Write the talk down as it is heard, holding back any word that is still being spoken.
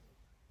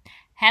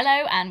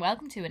Hello and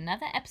welcome to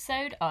another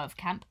episode of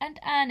Camp and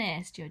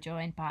Ernest. You're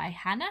joined by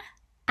Hannah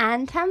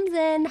and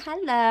Tamsin.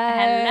 Hello.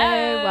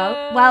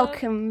 Hello.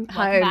 Welcome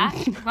home.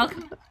 Back.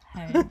 Welcome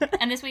home.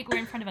 And this week we're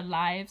in front of a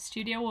live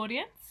studio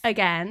audience.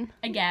 Again.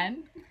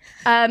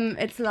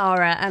 It's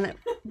Lara, and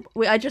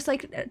I just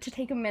like to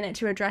take a minute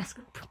to address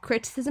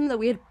criticism that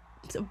we had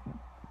sort of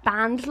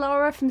banned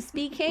Lara from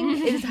speaking.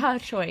 It was her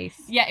choice.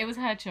 Yeah, it was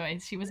her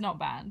choice. She was not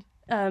banned.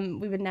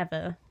 We would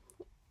never.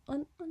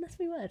 Unless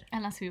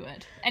we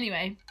would.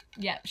 Anyway,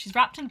 yeah, she's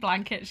wrapped in a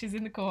blanket. She's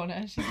in the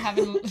corner.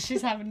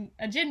 She's having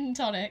a gin and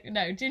tonic.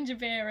 No, ginger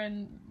beer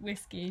and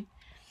whiskey.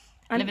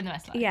 Living the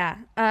best life. Yeah.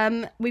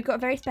 We've got a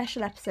very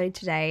special episode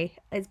today.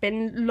 It's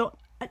been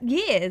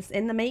years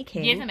in the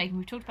making.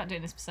 We've talked about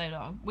doing this for so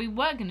long. We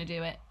were going to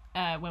do it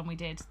when we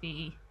did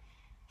the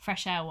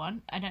fresh air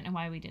one. I don't know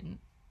why we didn't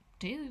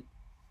do.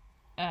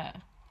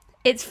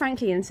 It's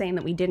frankly insane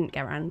that we didn't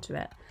get around to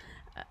it.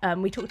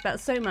 We talked about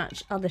so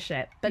much other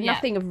shit, but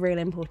nothing of real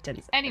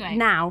importance. Anyway,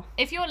 now,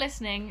 if you're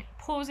listening,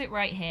 pause it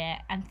right here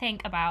and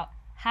think about,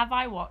 have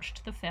I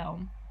watched the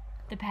film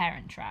The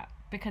Parent Trap?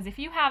 Because if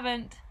you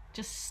haven't,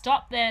 just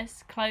stop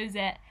this, close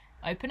it,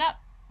 open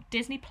up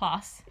Disney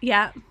Plus.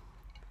 Yeah.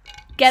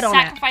 Get on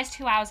it. Sacrifice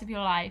 2 hours of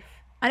your life.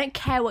 I don't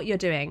care what you're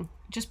doing.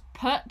 Just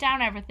put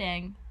down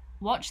everything,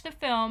 watch the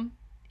film.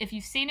 If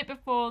you've seen it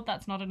before,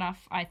 that's not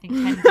enough. I think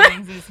 10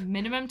 viewings is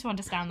minimum to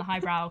understand the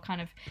highbrow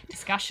kind of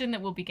discussion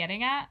that we'll be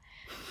getting at.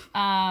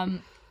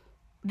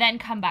 Then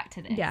come back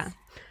to this. Yeah.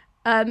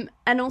 And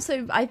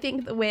also, I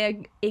think that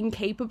we're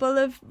incapable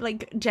of,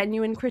 like,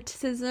 genuine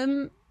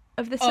criticism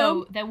of this film.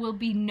 Oh, there will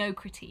be no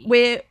critique.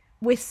 We're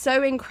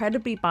so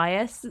incredibly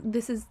biased.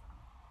 I'd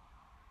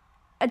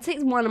say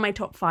it's one of my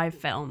top 5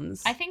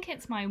 films. I think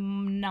it's my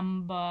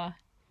number...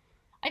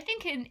 I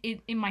think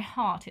in my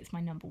heart, it's my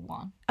number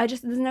 1.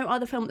 There's no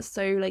other film that's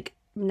so, like,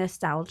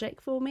 nostalgic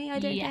for me, I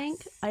don't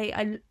think.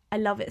 I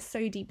love it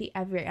so deeply,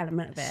 every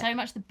element of it. So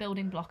much the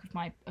building block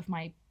of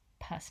my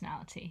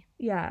personality.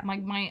 Yeah.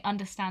 My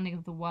understanding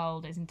of the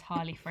world is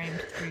entirely framed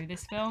through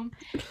this film,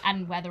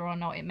 and whether or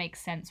not it makes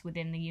sense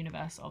within the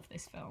universe of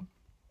this film.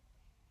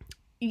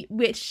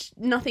 Which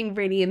nothing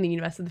really in the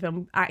universe of the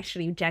film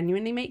actually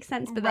genuinely makes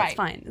sense, but that's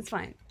fine. It's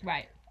fine.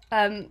 Right.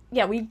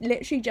 Yeah, we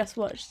literally just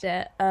watched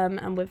it,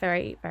 and we're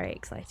very, very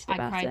excited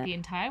about it. I cried the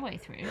entire way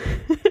through.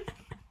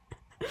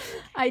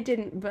 I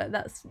didn't, but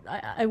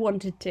I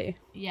wanted to.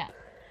 Yeah.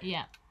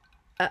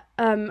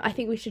 I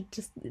think we should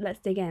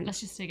let's dig in. Let's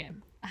just dig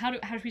in. How do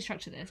we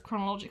structure this?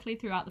 Chronologically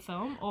throughout the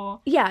film,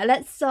 or? Yeah,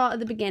 let's start at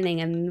the beginning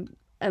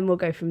and we'll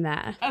go from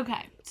there.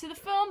 Okay, so the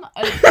film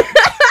opens.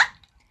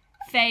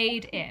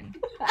 Fade in.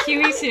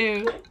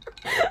 QE2.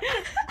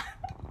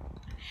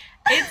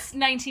 It's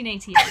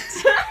 1988.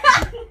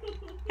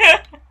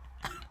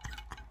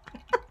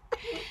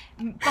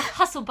 The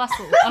hustle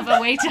bustle of a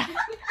waiter.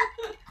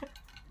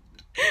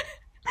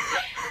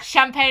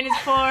 Champagne is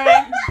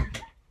pouring.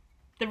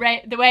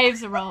 The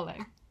waves are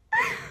rolling.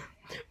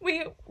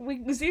 We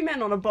zoom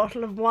in on a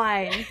bottle of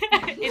wine.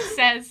 It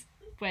says,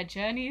 where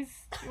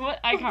journeys... What?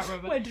 I can't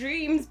remember. Where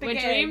dreams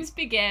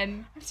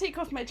begin. I have to take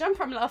off my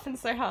jumper, I'm laughing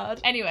so hard.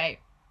 Anyway...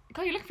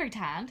 God, you look very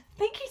tanned.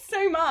 Thank you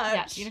so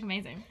much. Yeah, you look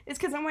amazing. It's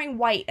because I'm wearing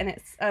white and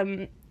it's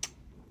and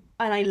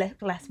I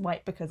look less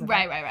white because of it.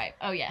 Right.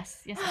 Oh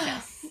yes.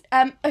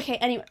 Okay,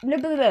 anyway. Blah,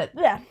 blah, blah,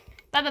 blah.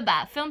 Blah, blah,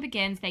 blah. Film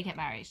begins, they get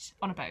married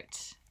on a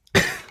boat.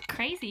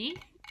 Crazy.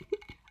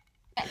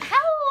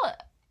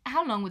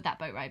 How long would that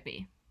boat ride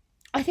be?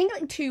 I think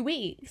like 2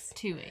 weeks.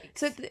 2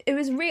 weeks. So it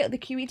was real. The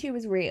QE2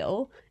 was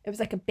real. It was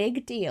like a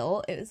big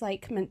deal. It was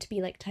like meant to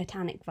be like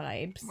Titanic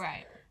vibes.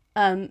 Right.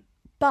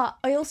 But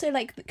I also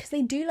like, because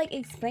they do like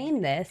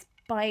explain this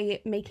by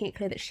making it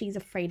clear that she's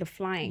afraid of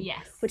flying.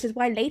 Yes. Which is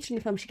why later in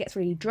the film she gets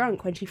really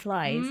drunk when she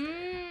flies.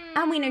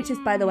 And we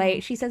noticed, by the way,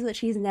 she says that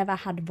she's never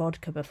had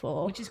vodka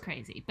before. Which is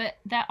crazy. But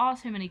there are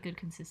so many good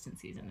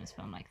consistencies in this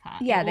film like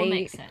that. Yeah, it all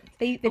makes sense.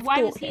 But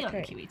why was he on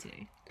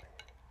QE2?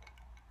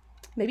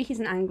 Maybe he's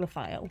an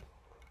Anglophile.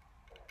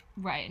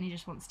 Right, and he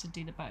just wants to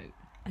do the boat.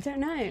 I don't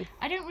know.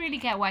 I don't really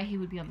get why he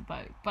would be on the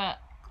boat,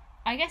 but...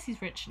 I guess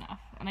he's rich enough,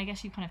 and I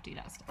guess you kind of do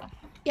that stuff.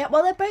 Yeah,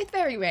 well, they're both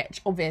very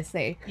rich,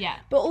 obviously. Yeah.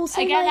 But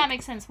also, again, that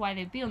makes sense why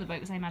they'd be on the boat,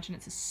 because I imagine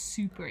it's a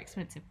super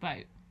expensive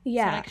boat.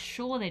 Yeah. So,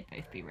 sure, they'd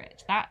both be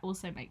rich. That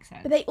also makes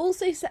sense. But they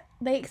also,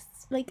 make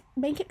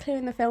it clear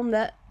in the film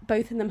that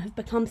both of them have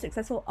become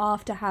successful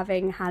after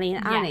having Hallie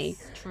and Annie.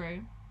 Yes,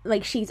 true.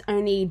 Like, she's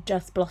only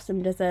just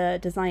blossomed as a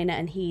designer,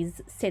 and he's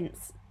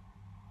since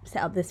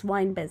set up this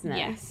wine business.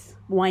 Yes.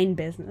 Wine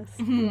business.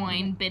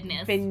 Wine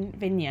business.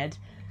 Vineyard.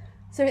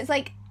 So it's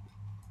like...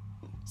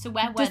 So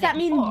where were does they that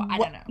mean before? I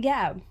don't know.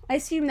 Yeah, I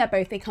assume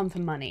they come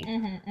from money.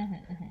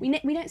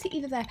 We don't see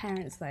either of their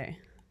parents though.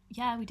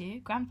 Yeah, we do.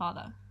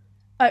 Grandfather.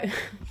 Oh,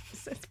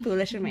 it's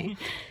foolish of me.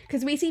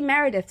 Because we see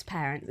Meredith's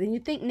parents, and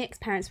you'd think Nick's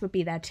parents would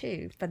be there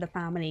too for the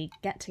family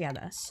get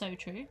together. So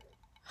true.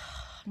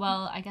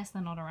 Well, I guess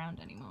they're not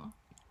around anymore.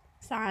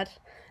 Sad.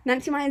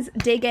 Nancy Meyer's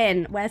Dig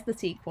In. Where's the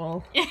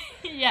sequel?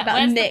 Yeah, about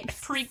where's Nick's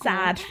the prequel?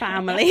 sad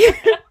family.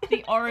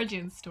 The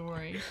origin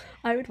story.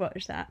 I would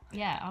watch that.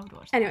 Yeah, I would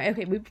watch that. Anyway,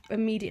 okay, we've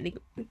immediately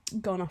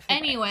gone off the bridge.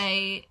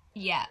 Anyway,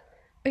 yeah.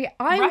 Okay,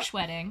 Rush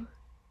wedding.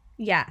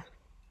 Yeah.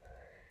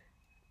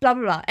 Blah,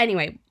 blah, blah.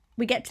 Anyway,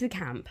 we get to the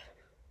camp.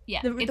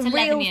 Yeah, The it's real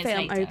 11 years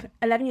film later.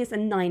 11 years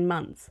and 9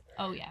 months.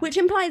 Oh, yeah. Which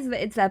implies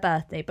that it's their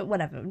birthday, but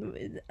whatever.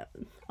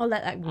 I'll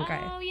let that one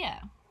go. Oh, yeah.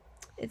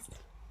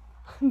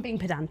 I'm being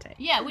pedantic.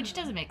 Yeah, which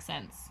doesn't make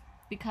sense.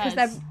 Because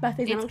their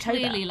birthday's in it's October.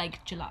 clearly,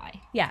 like,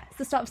 July. Yeah, it's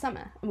the start of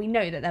summer. And we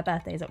know that their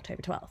birthday is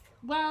October 12th.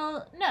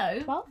 Well,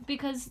 no. 12th?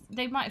 Because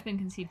they might have been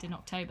conceived in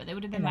October. They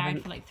would have been 11th.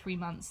 married for, like, 3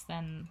 months,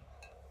 then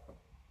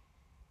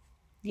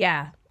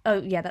Yeah.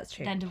 Oh, yeah, that's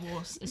true. then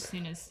divorce as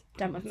soon as...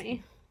 Done with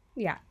me.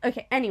 Yeah.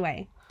 Okay,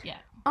 anyway. Yeah.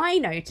 I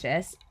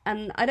noticed,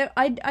 and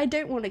I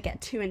don't want to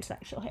get too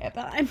intellectual here,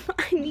 but I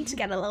need to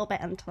get a little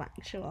bit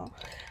intellectual,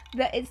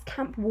 that it's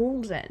Camp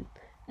Walden,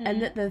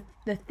 and that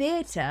the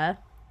theatre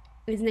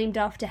is named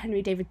after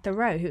Henry David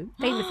Thoreau, who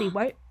famously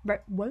wrote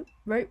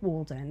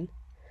Walden.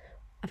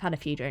 I've had a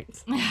few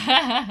drinks.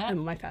 I'm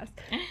on my first.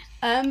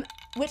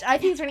 Which I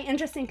think is really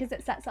interesting because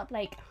it sets up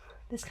like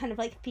this kind of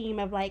like theme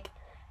of like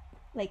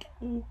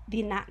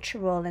the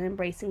natural and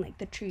embracing like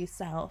the true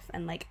self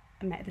and like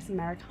this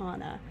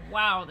Americana.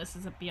 Wow, this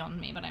is beyond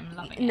me, but I'm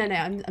loving it. No,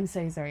 I'm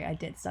so sorry. I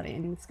did study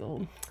in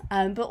school,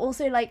 but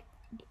also like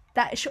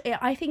that.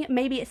 I think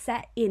maybe it's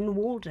set in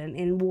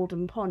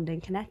Walden Pond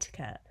in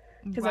Connecticut.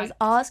 Because I was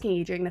asking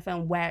you during the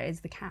film, where is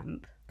the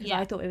camp? Because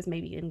I thought it was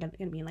maybe going to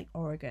be in like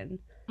Oregon,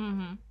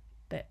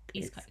 but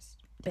East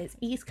Coast. But it's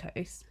East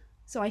Coast,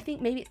 so I think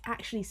maybe it's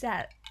actually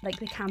set like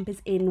the camp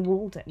is in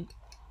Walden.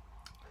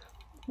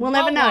 We'll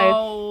never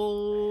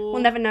know.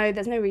 We'll never know.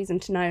 There's no reason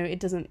to know. It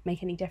doesn't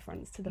make any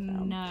difference to the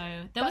film.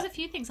 No. There was a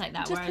few things like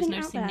that where I was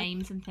noticing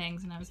names and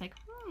things and I was like,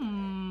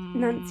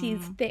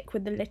 Nancy's thick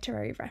with the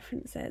literary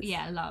references.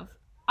 Yeah, love.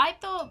 I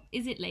thought,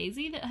 is it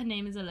lazy that her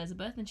name is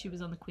Elizabeth and she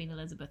was on the Queen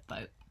Elizabeth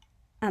boat?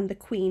 And the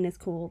Queen is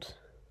called...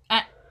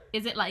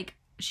 is it like,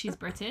 she's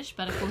British,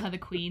 better call her the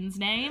Queen's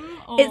name?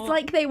 Or... It's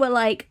like they were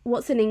like,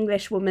 what's an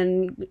English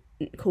woman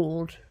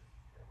called?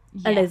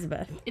 Yeah.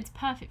 Elizabeth. It's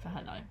perfect for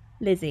her though.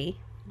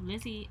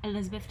 Lizzie,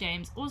 Elizabeth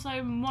James. Also,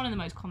 one of the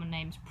most common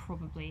names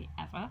probably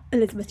ever.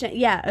 Elizabeth James,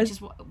 yeah. Which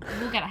is what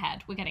we'll get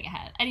ahead. We're getting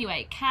ahead.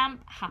 Anyway,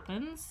 camp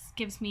happens.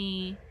 Gives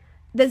me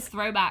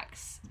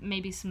throwbacks,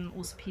 maybe some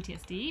also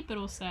PTSD, but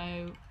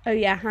also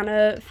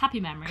Hannah. Happy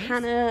memories.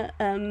 Hannah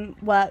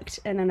worked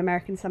in an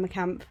American summer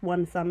camp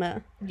one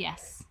summer.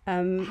 Yes.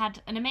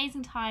 Had an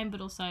amazing time, but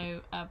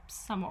also a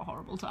somewhat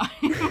horrible time.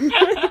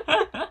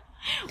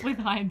 With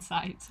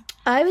hindsight.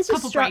 I was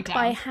just struck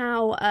by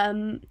how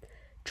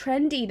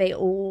trendy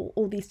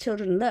all these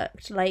children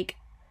looked. Like,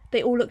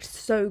 they all looked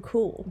so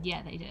cool.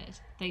 Yeah, they did.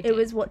 It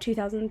was,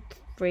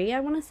 2003, I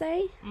want to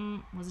say?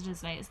 Was it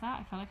as late as that?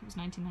 I felt like it was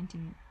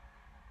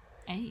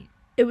 1998.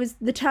 It was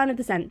the turn of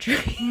the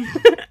century.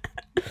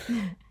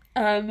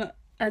 And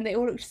they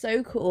all looked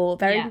so cool.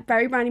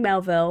 Very Brandy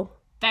Melville.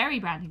 Very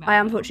Brandy Melville. I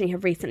unfortunately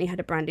have recently had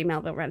a Brandy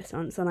Melville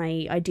renaissance, and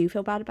I do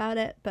feel bad about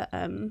it. But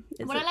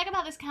what I like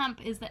about this camp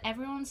is that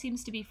everyone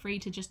seems to be free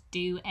to just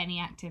do any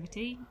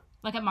activity.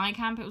 Like at my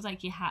camp, it was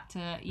like you had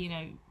to, you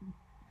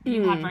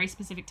had very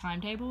specific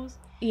timetables.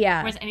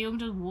 Yeah. Whereas anyone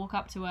could just walk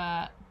up to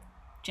a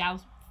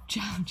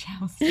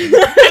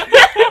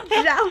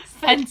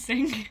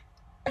fencing.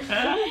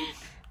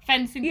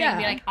 Fencing thing and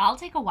be like, I'll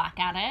take a whack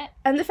at it.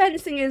 And the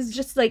fencing is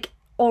just like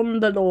on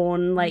the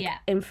lawn, like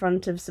in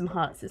front of some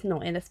huts. It's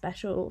not in a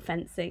special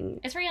fencing.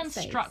 It's very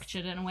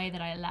unstructured in a way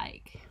that I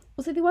like.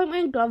 Also, they weren't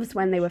wearing gloves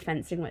when they were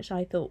fencing, which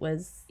I thought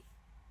was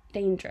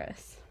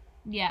dangerous.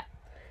 Yeah.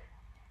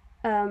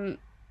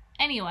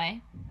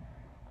 Anyway,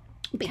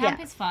 camp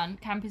is fun.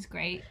 Camp is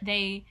great.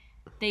 They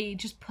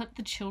just put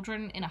the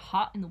children in a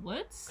hut in the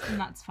woods, and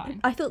that's fine.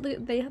 I thought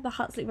the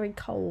huts looked very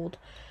cold.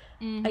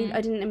 Mm-hmm.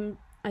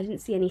 I didn't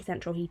see any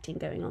central heating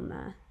going on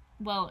there.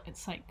 Well,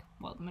 it's like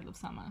the middle of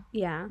summer.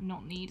 Yeah,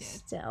 not needed.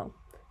 Still,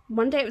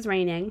 one day it was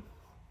raining.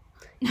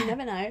 You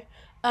never know.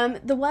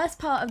 The worst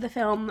part of the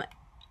film,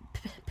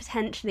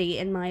 potentially,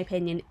 in my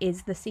opinion,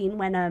 is the scene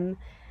when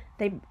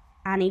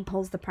Annie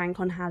pulls the prank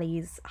on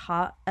Hallie's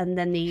hut, and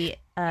then the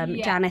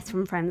Janice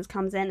from Friends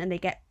comes in, and they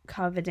get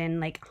covered in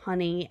like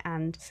honey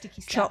and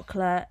sticky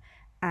chocolate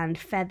and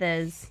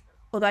feathers.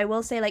 Although I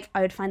will say, like,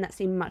 I would find that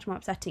scene much more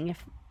upsetting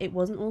if it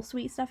wasn't all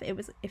sweet stuff.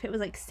 If it was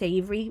like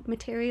savoury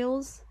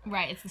materials.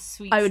 Right, it's the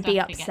sweet stuff. I would be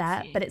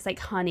upset, but it's like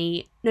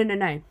honey.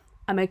 No.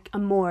 I'm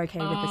more okay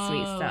with the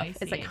sweet stuff.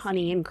 It's like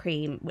honey and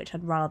cream, which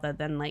I'd rather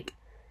than like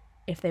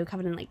if they were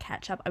covered in like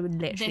ketchup. I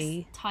would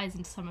literally. This ties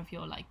into some of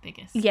your like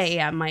biggest.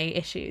 Yeah, my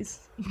issues.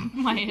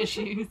 My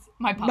issues.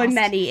 My past. My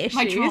many issues.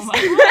 My trauma.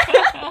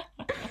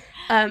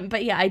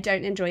 But yeah, I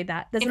don't enjoy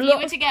that. There's a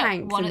lot of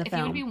pranks in the film. If you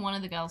were to be one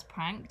of the girls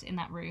pranked in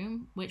that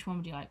room, which one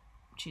would you like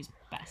choose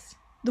best?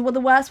 The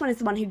worst one is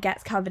the one who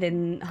gets covered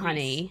in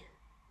honey.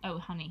 Oh,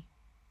 honey.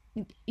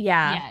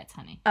 Yeah. Yeah, it's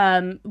honey.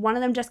 One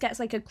of them just gets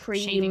like a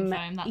cream. Shaving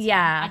foam, that's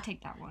yeah. fine. I'd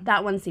take that one.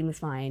 That one seems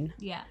fine.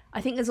 Yeah.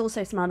 I think there's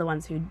also some other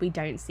ones who we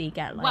don't see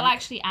get like... Well,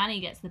 actually, Annie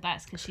gets the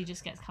best because she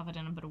just gets covered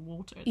in a bit of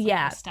water. It's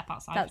Yeah, like, step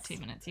outside for 2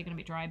 minutes, you're going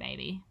to be dry,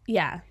 baby.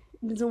 Yeah.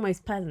 It's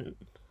almost pleasant.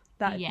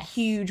 That Yes.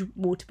 huge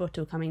water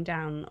bottle coming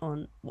down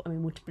on...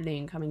 water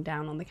balloon coming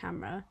down on the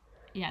camera.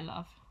 Yeah,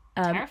 love.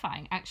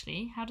 Terrifying,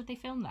 actually. How did they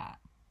film that?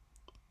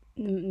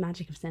 The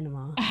magic of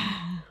cinema.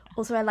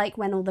 Also, I like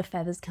when all the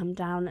feathers come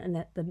down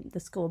and the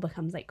score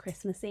becomes like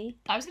Christmassy.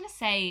 I was gonna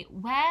say,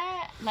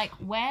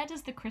 where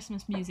does the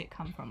Christmas music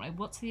come from? Like,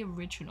 what's the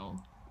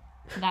original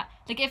for that?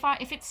 Like,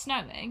 if it's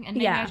snowing, and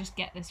maybe I just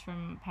get this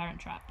from Parent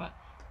Trap, but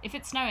if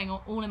it's snowing,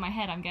 all in my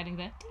head, I'm getting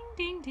the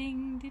ding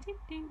ding ding ding ding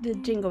ding. The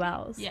jingle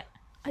bells. Yeah.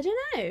 I don't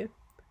know.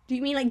 Do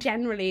you mean like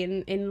generally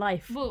in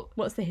life? Well,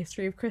 what's the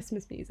history of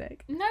Christmas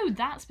music? no,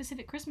 that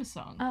specific Christmas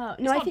song. Oh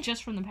It's no, not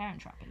just from the Parent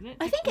Trap, is it?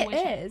 I think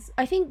it is.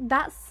 I think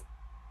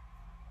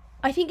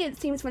it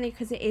seems funny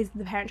because it is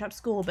the Parent Trap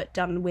score, but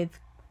done with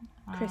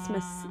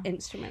Christmas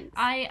instruments.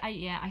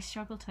 I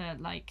struggle to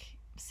like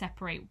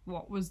separate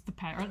what was the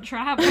Parent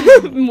Trap.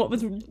 What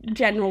was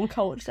general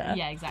culture?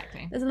 Yeah,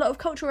 exactly. There's a lot of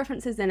cultural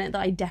references in it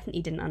that I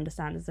definitely didn't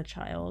understand as a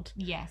child.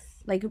 Yes.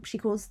 Like she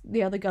calls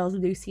the other girls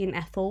Lucy and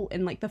Ethel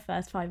in like the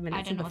first 5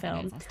 minutes I don't of know the what film.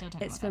 that is. I still don't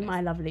know It's what from that is.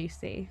 I Love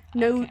Lucy.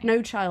 Okay.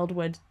 No child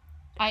would.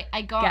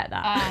 I got Get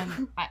that.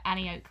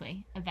 Annie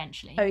Oakley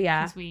eventually. Oh,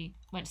 yeah. Because we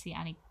went to see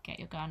Annie Get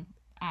Your Gun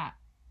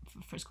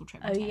for a school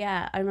trip. Oh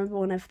yeah, I remember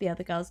one of the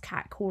other girls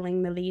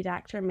catcalling the lead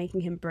actor and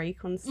making him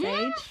break on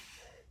stage.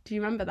 Do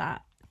you remember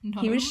that? No.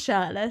 He was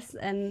shirtless,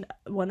 and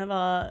one of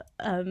our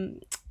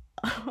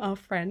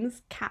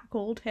friends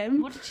catcalled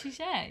him. What did she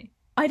say?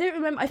 I don't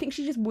remember. I think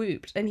she just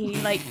whooped, and he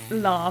like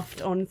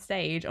laughed on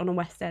stage on a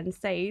West End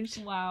stage.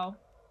 Wow.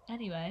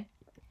 Anyway,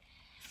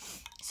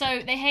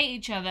 so they hate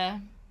each other,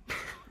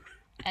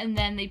 and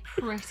then they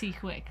pretty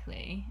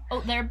quickly.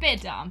 Oh, they're a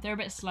bit dumb. They're a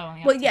bit slow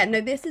on the. Well, yeah,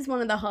 no. This is one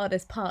of the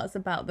hardest parts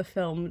about the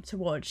film to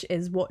watch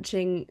is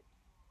watching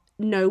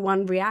no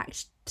one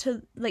react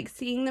to like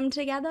seeing them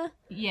together.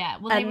 Yeah,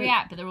 well, they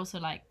react, but they're also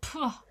like,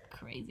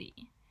 crazy.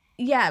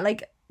 Yeah,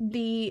 like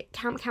the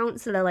camp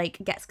counselor like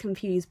gets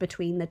confused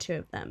between the two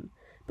of them,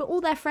 but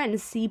all their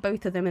friends see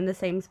both of them in the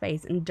same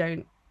space and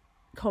don't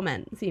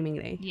comment,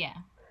 seemingly. Yeah.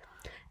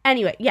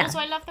 Anyway, yeah. Also,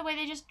 I love the way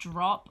they just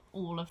drop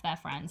all of their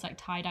friends. Like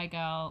tie-dye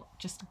girl,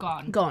 just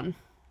gone. Gone.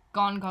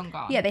 Gone.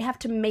 Yeah, they have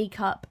to make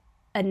up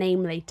a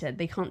name later.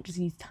 They can't just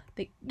use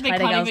They tie-dye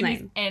can't girl's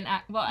even name.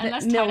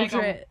 unless tie-dye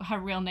girl, Mildred. her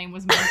real name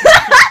was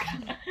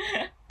Mildred.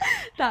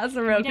 That's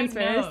a real We don't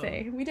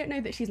conspiracy. We don't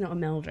know that she's not a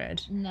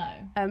Mildred. No.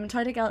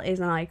 Tie-dye girl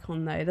is an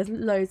icon though. There's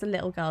loads of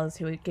little girls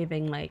who are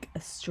giving like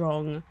a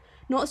strong,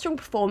 not a strong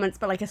performance,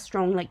 but like a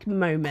strong like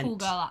moment. Cool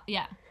girl.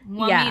 Yeah.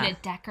 Want me to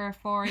decker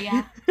for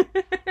ya?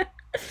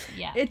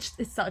 Yeah. It's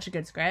such a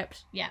good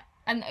script. Yeah.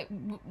 And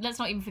let's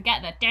not even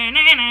forget that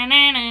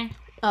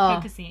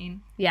poker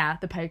scene. Yeah,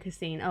 the poker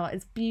scene. Oh,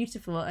 it's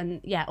beautiful. And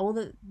yeah, all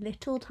the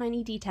little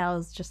tiny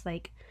details just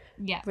like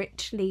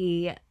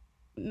richly,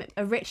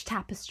 a rich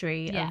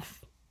tapestry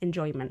of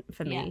enjoyment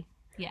for me.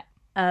 Yeah.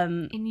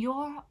 In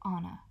your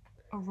honour,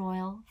 a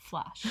royal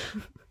flush.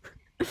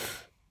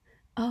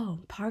 Oh,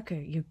 Parker,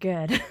 you're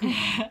good.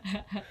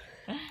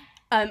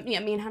 Yeah,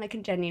 me and Hannah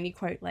can genuinely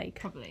quote like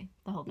Probably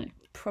the whole thing.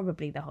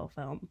 Probably the whole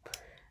film.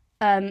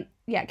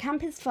 Yeah,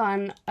 camp is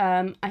fun.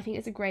 I think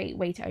it's a great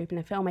way to open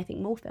a film. I think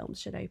more films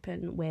should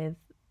open with...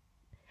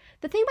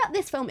 The thing about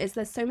this film is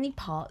there's so many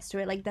parts to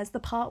it. Like, there's the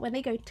part where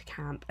they go to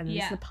camp, and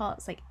there's the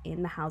parts, like,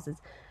 in the houses.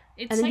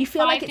 It's and then like you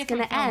feel like 5 it's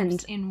going to different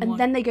end, films and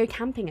then they go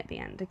camping at the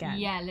end again.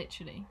 Yeah,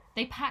 literally.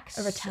 They pack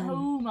A return.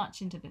 so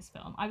much into this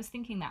film. I was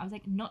thinking that. I was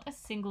like, not a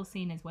single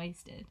scene is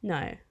wasted.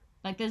 No.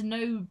 Like, there's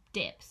no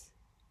dips.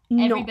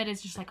 Not... Every bit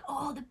is just like,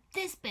 oh,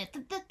 this bit,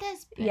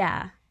 this bit.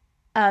 Yeah.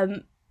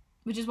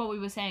 Which is what we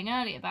were saying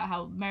earlier about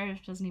how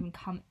Meredith doesn't even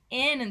come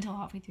in until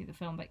halfway through the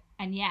film, but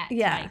and yet,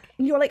 yeah, like,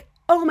 you're like,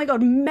 oh my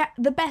god,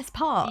 the best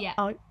part. Yeah.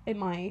 Oh,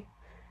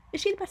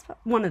 is she the best part?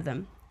 One of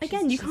them.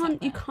 Again, She's up there.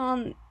 you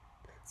can't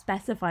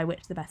specify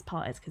which the best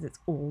part is because it's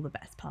all the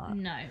best part.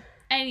 No.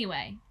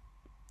 Anyway,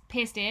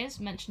 pierced ears,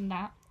 mentioned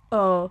that.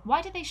 Oh,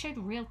 Why did they show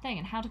the real thing,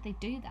 and how did they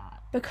do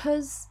that?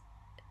 because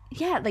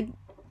yeah, like,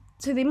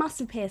 so they must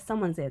have pierced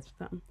someone's ears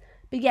with them.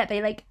 But yeah,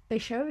 they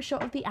show a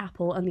shot of the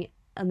apple and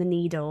the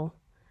needle,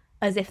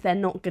 as if they're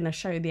not gonna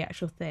show the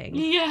actual thing.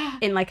 Yeah.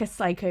 In like a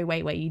psycho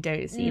way where you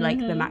don't see like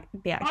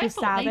the actual I thought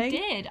stabbing. they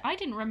did. I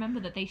didn't remember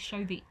that they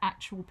showed the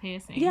actual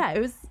piercing.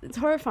 Yeah, it's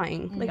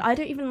horrifying. Like, I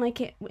don't even like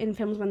it in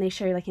films when they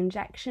show like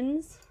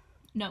injections.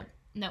 No.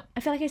 I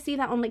feel like I see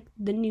that on like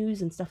the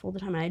news and stuff all the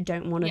time, and I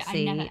don't want to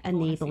see a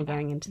needle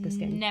going into the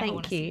skin. Never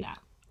want Thank to you. see that.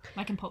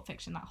 Like in Pulp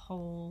Fiction, that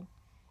whole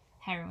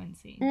heroin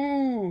scene.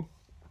 And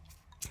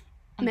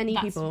Many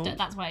people.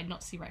 That's why I'd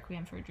not see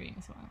Requiem for a Dream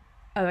as well.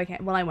 Oh, okay.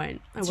 Well, I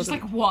won't. It's just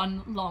like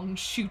one long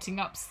shooting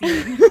up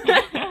scene.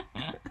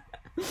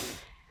 But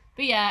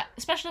yeah,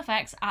 special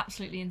effects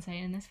absolutely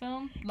insane in this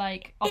film.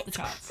 Like, off the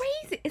charts.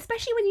 Crazy,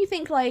 especially when you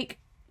think like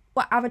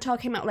Avatar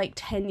came out like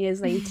 10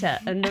 years later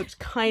and looked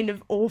kind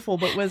of awful,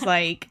 but was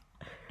like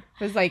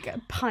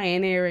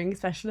pioneering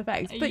special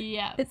effects. But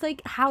yeah, it's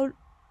like how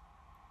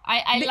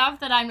I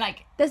love that I'm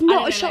like, there's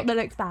not a shot that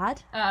looks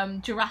bad.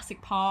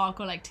 Jurassic Park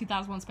or like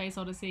 2001 Space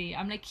Odyssey.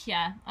 I'm like,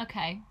 yeah,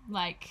 okay,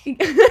 like,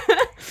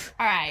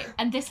 all right.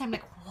 And this I'm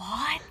like,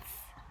 what?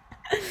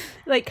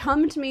 Like,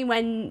 come to me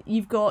when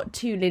you've got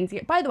two Lindsay.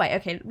 By the way,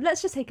 okay,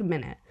 let's just take a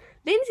minute.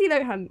 Lindsay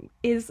Lohan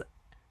is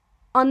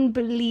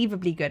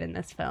unbelievably good in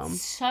this film.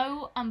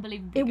 So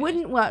unbelievably It good.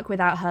 wouldn't work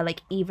without her,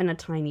 like, even a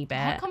tiny bit.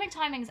 Her comic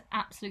timing is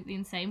absolutely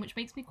insane, which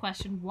makes me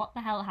question what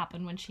the hell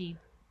happened when she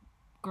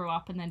grew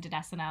up and then did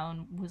SNL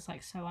and was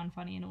like so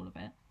unfunny in all of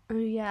it. Oh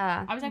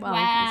yeah. I was like, Well,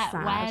 it's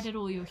sad. where did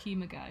all your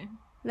humour go?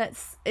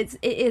 It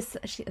is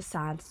actually a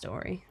sad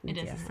story. It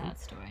is a sad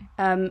story.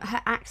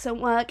 Her accent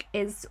work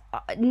is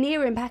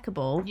near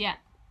impeccable. Yeah,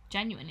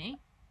 genuinely.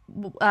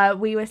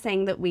 We were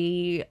saying that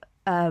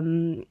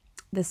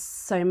there's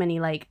so many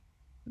like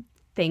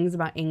things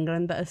about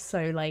England that are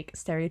so like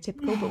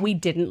stereotypical, but we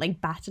didn't like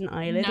bat an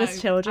eyelid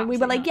as children. We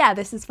were like, yeah,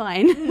 this is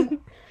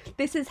fine.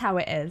 This is how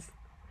it is.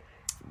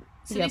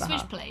 So they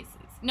switch places.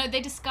 No,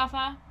 they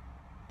discover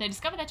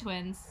they're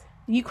twins.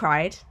 You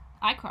cried.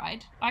 I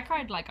cried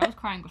like I was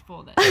crying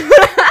before this.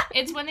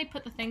 It's when they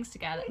put the things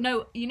together.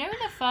 No, you know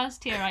the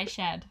first tear I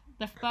shed?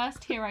 The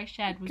first tear I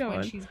shed was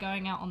when she's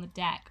going out on the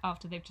deck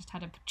after they've just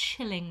had a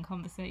chilling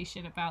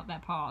conversation about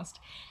their past.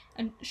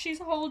 And she's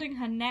holding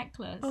her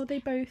necklace. Oh, they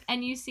both.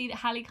 And you see that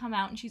Hallie come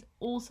out and she's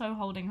also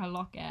holding her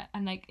locket.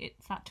 And like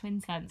it's that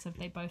twin sense of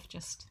they both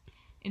just,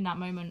 in that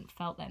moment,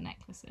 felt their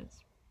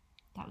necklaces.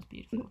 That was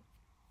beautiful.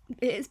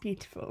 It is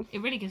beautiful.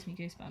 It really gives me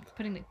goosebumps,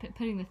 putting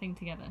the thing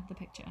together, the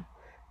picture.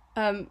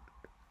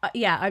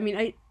 Yeah, I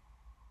mean,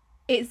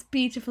 it's a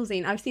beautiful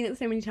scene. I've seen it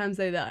so many times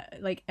though that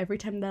like every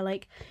time they're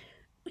like,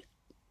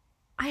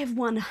 I have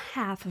one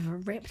half of a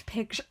ripped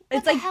picture.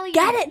 It's like,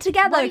 get it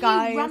together, guys. What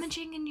are you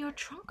rummaging in your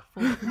trunk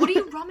for? What are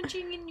you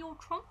rummaging in your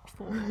trunk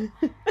for?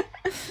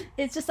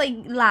 It's just like,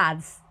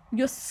 lads,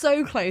 you're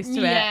so close to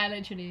it. Yeah,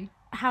 literally.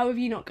 How have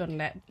you not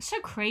gotten it? So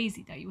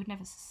crazy though. You would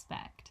never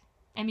suspect.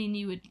 I mean,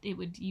 you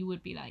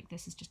would be like,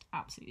 this is just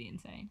absolutely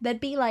insane. There'd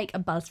be like a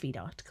BuzzFeed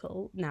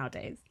article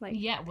nowadays. Like,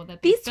 yeah, well,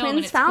 these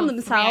twins found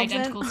themselves Three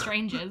Identical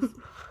Strangers.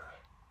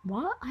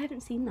 What? I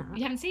haven't seen that.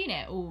 You haven't seen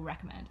it? Oh,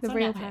 recommend. It's The on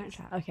Real Netflix. Parent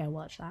Trap. Okay, I'll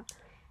watch that.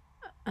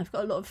 I've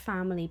got a lot of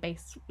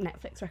family-based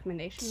Netflix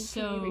recommendations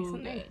So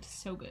recently. good,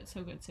 so good,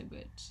 so good, so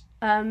good.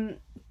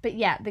 But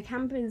yeah, the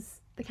camping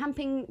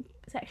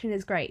section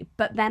is great,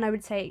 but then I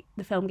would say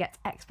the film gets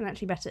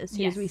exponentially better as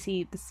soon as we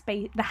see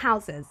the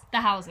houses,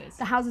 the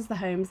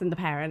homes, and the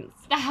parents.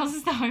 The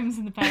houses, the homes,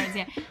 and the parents.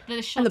 Yeah,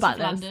 the shots of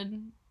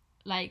London,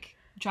 like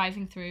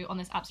driving through on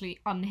this absolutely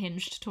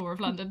unhinged tour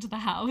of London to the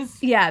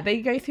house. Yeah,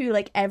 they go through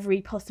like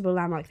every possible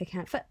landmark they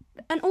can.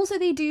 And also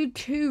they do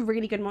two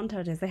really good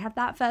montages. They have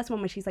that first one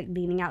where she's like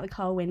leaning out the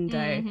car window.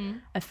 Mm-hmm.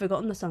 I've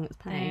forgotten the song that's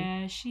playing.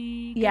 There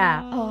she goes.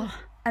 Yeah. Oh.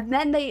 And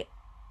then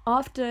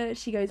after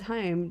she goes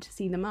home to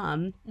see the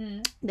mum,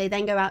 they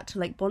then go out to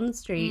like Bond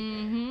Street,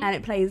 and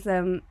it plays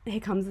Here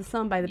Comes the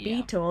Sun by the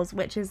Beatles,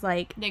 which is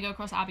like, they go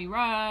across Abbey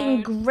Road,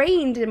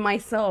 ingrained in my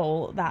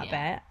soul, that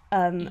bit,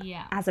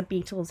 as a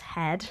Beatles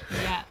head.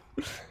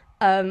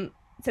 So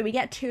we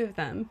get two of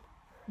them.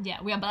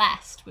 Yeah, we are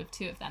blessed with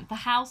two of them. The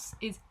house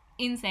is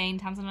insane.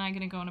 Tamsin and I are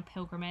going to go on a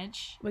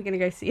pilgrimage. We're going to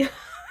go see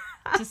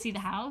to see the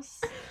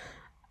house.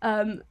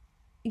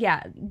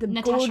 Yeah, the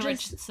Natasha gorgeous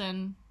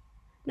Richardson.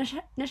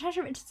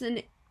 Natasha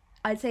Richardson,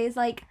 I'd say, is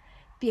like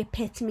the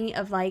epitome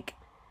of like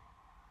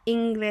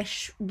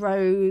English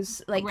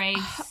rose, like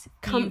grace,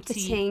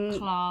 comforting, beauty,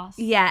 class,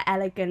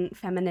 elegant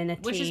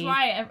femininity. Which is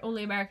why all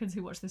the Americans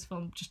who watched this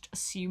film just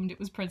assumed it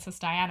was Princess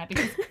Diana,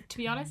 because to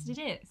be honest, it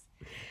is.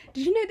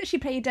 Did you know that she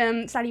played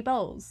Sally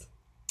Bowles?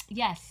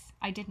 Yes,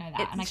 I did know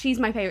that. She's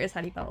my favourite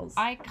Sally Bowles.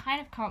 I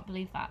kind of can't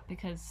believe that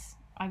because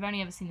I've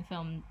only ever seen the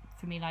film.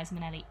 For me, Liza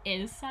Minnelli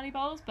is Sally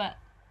Bowles, but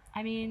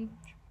I mean,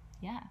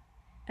 yeah.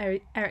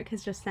 Eric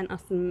has just sent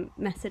us some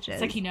messages.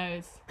 It's like he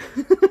knows.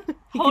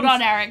 Hold on,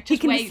 Eric.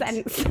 Just wait.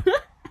 Sense.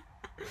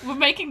 We're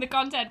making the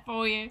content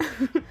for you.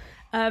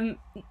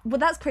 Well,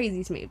 that's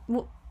crazy to me.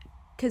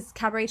 Because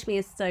Cabaret to me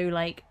is so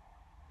like,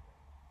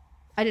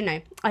 I don't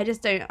know. I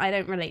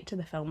don't relate to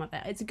the film a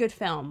bit. It's a good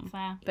film,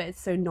 Fair. But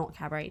it's so not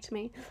Cabaret to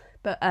me.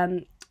 But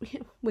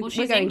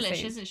she's going English,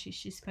 soon. isn't she?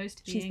 She's supposed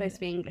to be. She's supposed to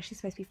be English. She's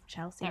supposed to be from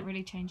Chelsea. That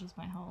really changes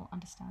my whole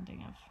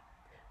understanding of.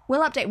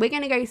 We'll update. We're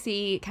going to go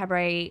see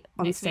Cabaret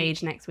on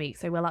stage week. next week,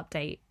 so we'll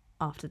update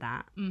after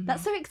that. Mm-hmm.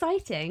 That's so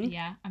exciting.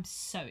 Yeah, I'm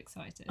so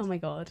excited. Oh my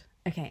god.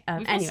 Okay.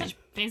 We've got such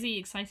busy,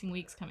 exciting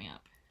weeks coming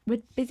up.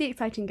 We're busy,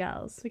 exciting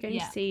girls. We're going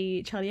to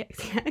see Charlie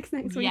XCX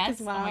next week as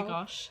well. Oh my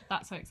gosh,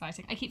 that's so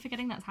exciting. I keep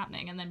forgetting that's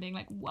happening and then being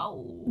like,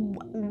 whoa.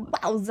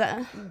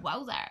 Wowza.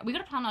 We got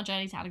to plan our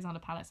journey to Alexander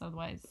Palace,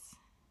 otherwise.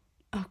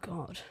 Oh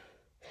god.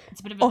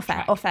 It's a bit of a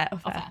off air.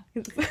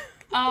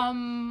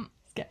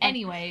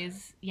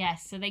 Anyways,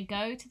 yes, so they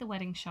go to the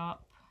wedding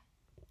shop.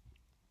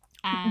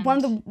 And one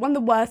of the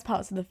worst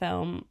parts of the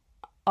film,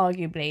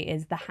 arguably,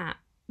 is the hat.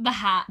 The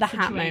hat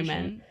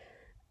moment.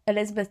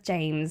 Elizabeth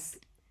James.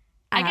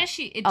 I guess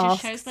it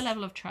just shows the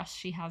level of trust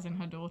she has in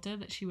her daughter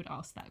that she would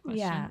ask that question.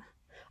 Yeah.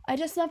 I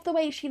just love the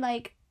way she's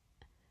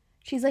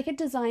like a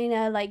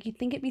designer, like you'd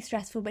think it'd be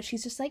stressful, but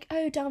she's just like,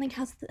 oh darling,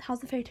 how's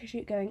the photo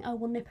shoot going? Oh,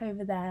 we'll nip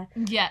over there.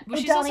 Yeah, well,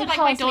 she's darling, also like,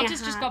 my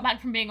daughter's just got back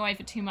from being away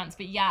for 2 months,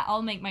 but yeah,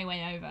 I'll make my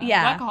way over.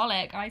 Yeah.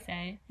 Workaholic, I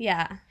say.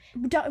 Yeah.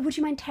 Would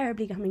you mind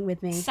terribly coming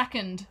with me?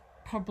 Second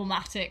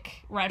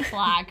problematic red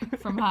flag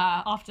from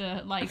her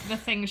after like the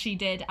thing she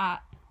did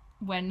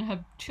when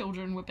her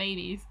children were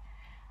babies.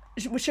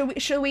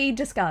 Shall we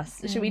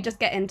discuss? Shall we just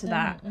get into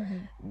that?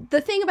 Mm-hmm.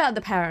 The thing about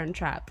The Parent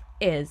Trap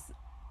is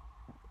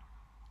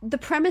the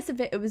premise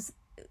of it was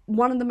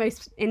one of the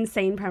most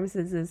insane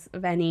premises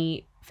of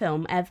any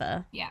film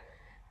ever. Yeah.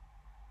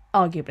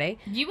 Arguably.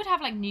 You would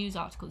have like news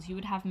articles. You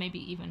would have maybe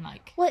even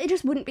like... Well, it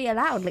just wouldn't be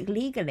allowed, like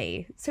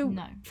legally. So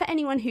no. For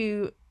anyone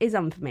who is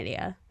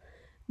unfamiliar,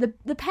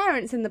 the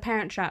parents in The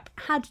Parent Trap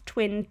had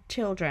twin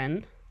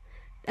children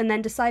and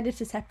then decided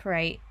to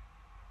separate,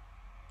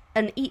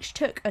 and each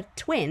took a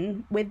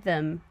twin with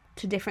them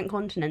to different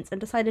continents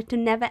and decided to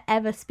never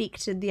ever speak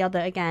to the other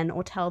again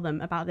or tell them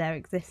about their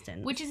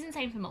existence. Which is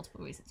insane for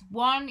multiple reasons.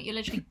 One, you're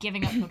literally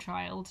giving up your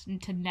child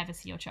to never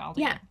see your child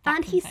again. Yeah, That's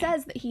and he insane.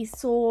 says that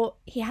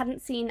he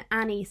hadn't seen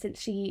Annie since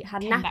she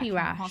had Came back nappy from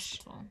rash.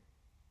 hospital.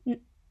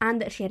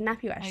 And that she had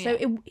nappy rash. Oh,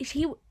 yeah.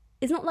 So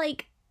it's not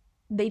like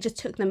they just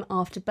took them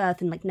after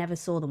birth and like never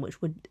saw them,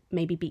 which would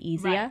maybe be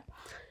easier. Right.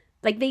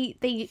 Like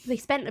they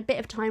spent a bit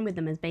of time with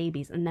them as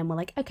babies and then were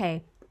like,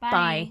 okay,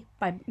 bye.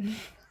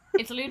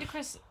 It's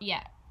ludicrous,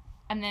 yeah.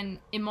 And then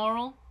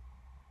immoral,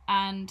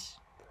 and...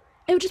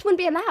 It just wouldn't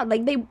be allowed.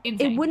 Like, insane.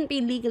 It wouldn't be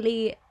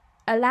legally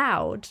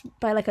allowed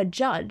by, like, a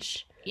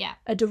judge. Yeah.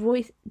 A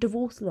divorce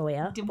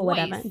lawyer. Or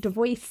whatever.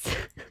 Divorce.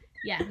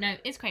 Yeah, no,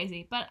 it's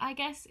crazy. But I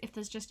guess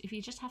if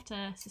you just have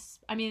to...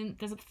 I mean,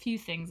 there's a few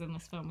things in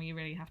this film where you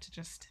really have to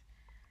just...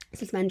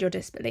 Suspend your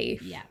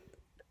disbelief. Yeah.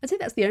 I'd say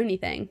that's the only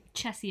thing.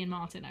 Chessie and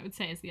Martin, I would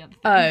say, is the other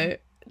thing. Oh,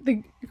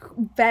 the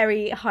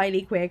very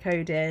highly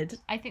queer-coded.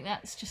 I think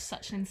that's just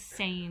such an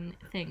insane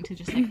thing to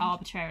just like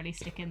arbitrarily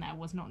stick in there.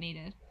 Was not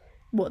needed.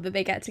 What, that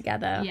they get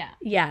together? Yeah.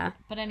 Yeah.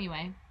 But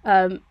anyway.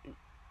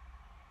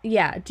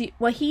 Yeah.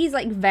 Well, he's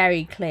like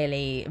very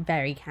clearly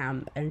very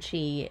camp, and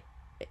she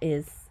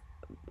is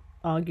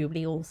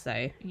arguably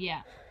also.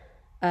 Yeah.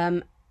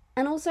 And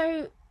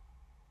also,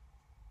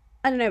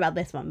 I don't know about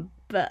this one,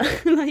 but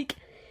like,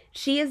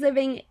 she is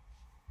living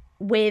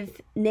with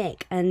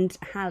Nick and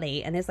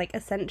Hallie and is like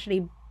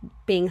essentially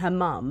being her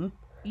mum.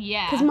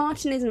 Yeah. Because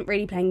Martin isn't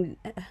really playing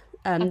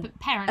a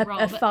parent role.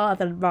 A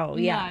father role,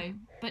 yeah. No,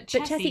 but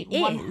Chessie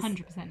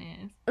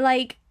 100% is.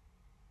 Like,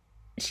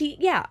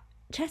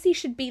 Chessie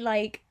should be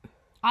like...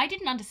 I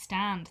didn't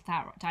understand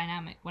that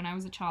dynamic. When I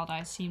was a child, I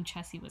assumed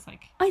Chessie was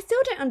like... I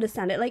still don't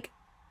understand it. Like,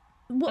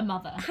 what... A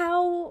mother.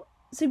 How...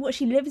 So what,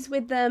 she lives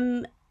with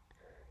them...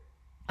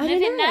 I don't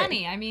Live-in know.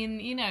 nanny. I mean,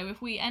 you know,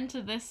 if we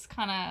enter this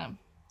kind of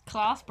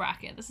class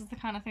bracket, this is the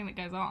kind of thing that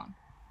goes on.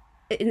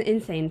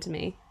 Insane to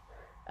me.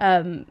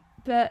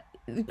 But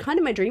kind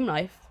of my dream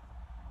life.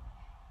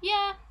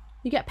 Yeah.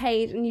 You get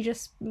paid and you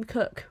just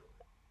cook.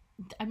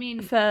 I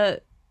mean... For,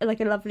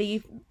 like, a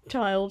lovely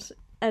child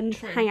and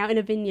True. hang out in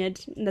a vineyard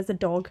and there's a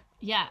dog.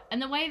 Yeah,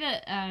 and the way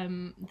that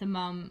the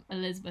mum,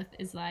 Elizabeth,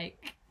 is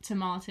like to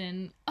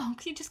Martin, oh,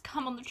 can you just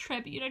come on the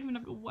trip? You don't even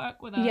have to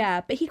work with us.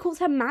 Yeah, but he calls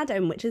her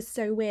madam, which is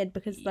so weird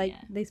because, like,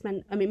 they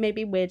spent... I mean,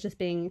 maybe we're just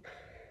being...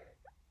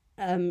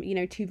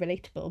 too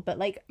relatable, but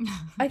like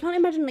I can't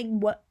imagine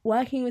like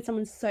working with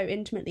someone so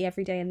intimately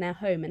every day in their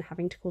home and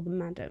having to call them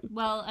madam.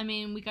 Well, I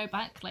mean, we go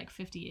back like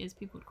 50 years,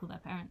 people would call their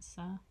parents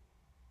sir.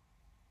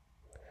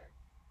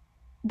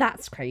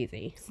 That's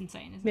crazy. It's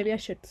insane, isn't Maybe it? I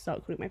should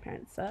start calling my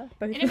parents sir.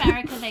 Both. In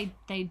America,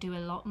 they do a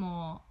lot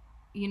more.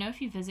 You know,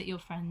 if you visit your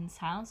friend's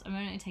house, I'm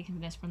only taking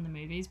this from the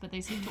movies, but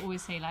they seem to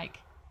always say like,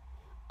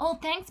 "Oh,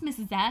 thanks,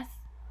 Mrs. S."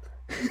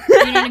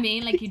 You know what I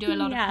mean? Like you do a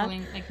lot of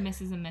calling like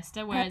Mrs. and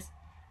Mr. Whereas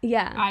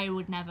yeah, I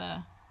would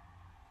never.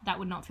 That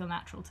would not feel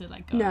natural to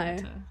like go no. over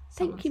to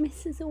Thank you,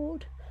 Mrs.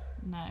 Ord.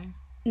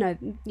 No,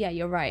 yeah,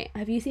 you're right.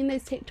 Have you seen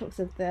those TikToks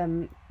of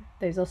them,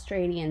 those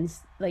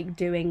Australians like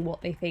doing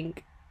what they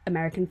think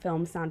American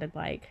films sounded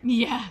like?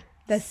 Yeah,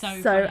 they're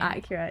so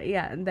accurate.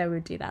 Yeah, and they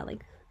would do that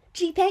like,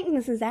 "Gee, thank you,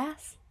 Mrs.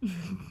 Ass."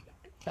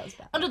 That was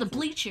bad. Under the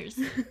bleachers.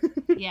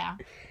 Yeah.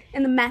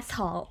 In the mess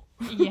hall.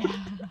 Yeah.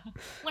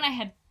 When I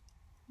had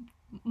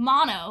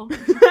mono.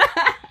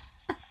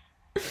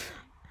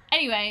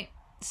 Anyway,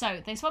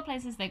 so they swap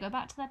places, they go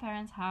back to their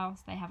parents'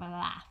 house, they have a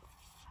laugh.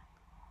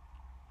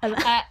 A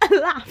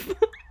laugh.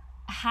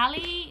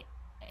 Hallie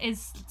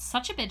is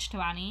such a bitch to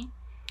Annie.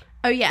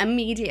 Oh yeah,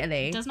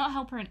 immediately. Does not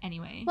help her in any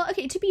way. Well,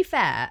 okay, to be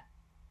fair,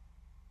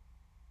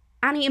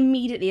 Annie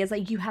immediately is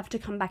like, you have to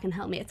come back and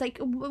help me. It's like,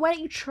 why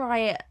don't you try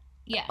it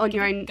on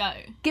your own? Go.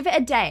 Give it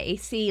a day,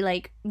 see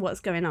like what's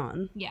going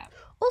on. Yeah.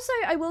 Also,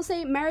 I will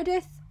say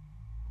Meredith,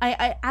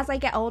 I as I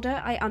get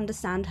older, I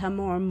understand her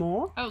more and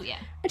more. Oh yeah.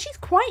 And she's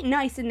quite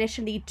nice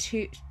initially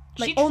to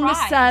Like, She on the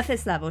tries.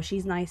 surface level,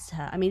 she's nice to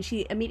her. I mean,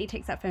 she immediately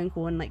takes that phone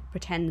call and, like,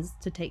 pretends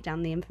to take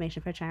down the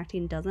information for a charity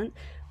and doesn't,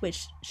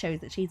 which shows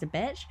that she's a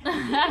bitch.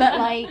 But,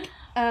 like,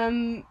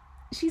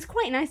 she's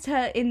quite nice to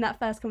her in that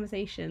first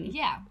conversation.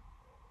 Yeah.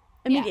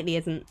 Immediately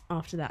isn't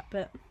after that,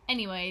 but...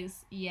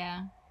 Anyways,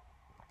 yeah.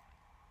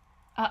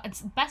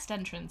 It's the best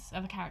entrance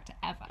of a character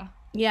ever.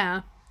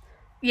 Yeah.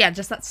 Yeah,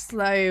 just that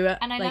slow...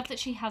 And I like, love that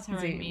she has her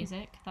own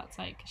music. That's,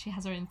 like, she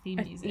has her own theme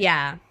music.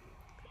 Yeah.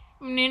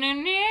 Because,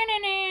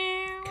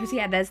 Because,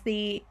 yeah, there's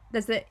the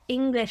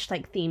English,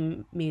 like,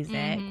 theme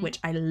music, which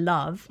I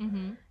love.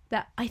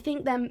 That I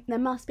think there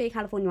must be a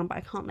California one, but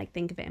I can't, like,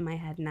 think of it in my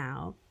head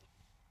now.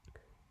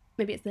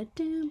 Maybe it's the...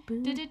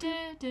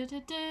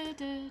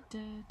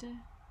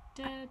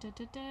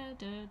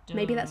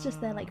 Maybe that's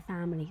just their, like,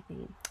 family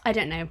theme. I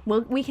don't know.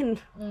 Well, we can...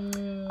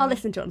 I'll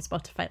listen to it on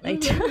Spotify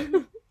later.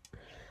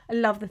 I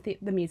love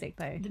the music,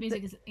 though. The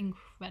music is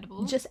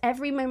incredible. Just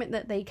every moment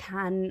that they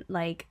can,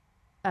 like...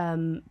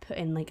 put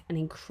in like an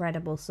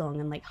incredible song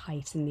and like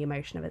heighten the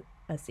emotion of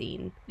a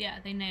scene. Yeah,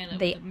 they nail it.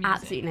 They with the music,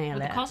 absolutely nail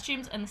with it. The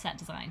costumes and the set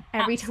design.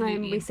 Every Absolutely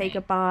time we say insane.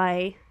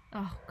 goodbye.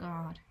 Oh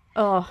god.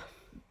 Oh,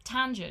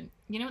 Tangent.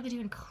 You know what they do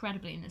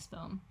incredibly in this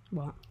film?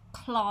 what?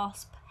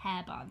 Clasp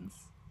hair buns.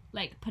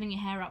 Like putting your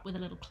hair up with a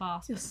little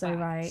clasp. You're at the so back.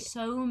 right.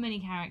 So many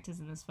characters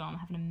in this film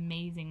have an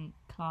amazing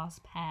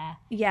clasp hair.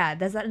 Yeah,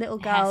 there's that little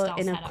girl Hairstyle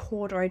in a setup.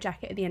 corduroy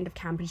jacket at the end of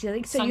camp, and she's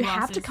like, "So you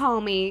have to Sunglasses. call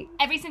me."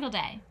 Every single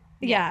day.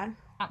 Yeah.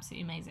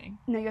 Absolutely amazing.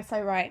 No, you're so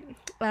right.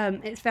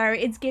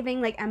 It's giving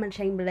like Emma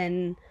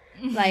Chamberlain,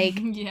 like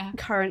Yeah.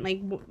 current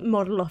like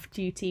model off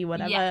duty,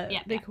 whatever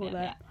they call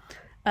it.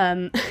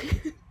 Yeah.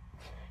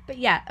 But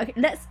yeah,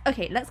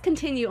 let's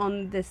continue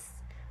on this.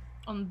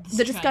 On this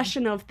The trend.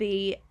 discussion of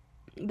the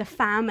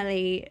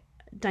family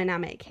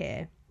dynamic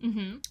here.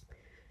 Mm-hmm.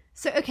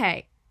 So,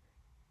 okay,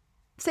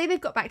 say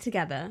they've got back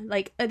together,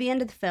 like at the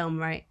end of the film,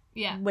 right?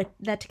 Yeah.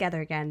 They're together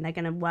again. They're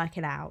gonna work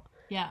it out.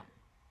 Yeah.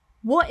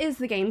 What is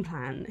the game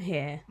plan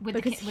here? With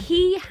the because ki- with-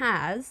 he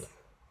has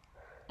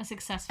A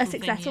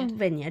successful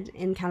vineyard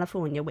in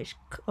California, which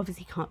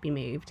obviously can't be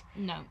moved.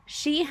 No.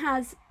 She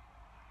has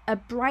a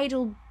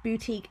bridal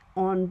boutique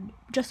on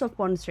just off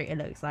Bond Street, it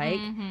looks like,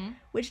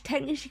 which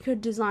technically she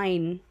could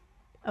design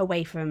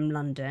away from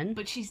London.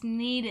 But she's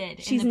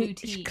needed She's in the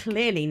she's boutique.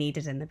 clearly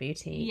needed in the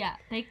boutique. Yeah,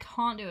 they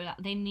can't do it.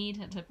 They need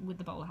her with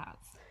the bowler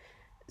hats.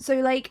 So,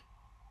 like,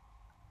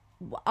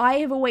 I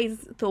have always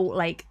thought,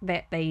 like,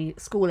 that they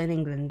school in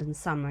England and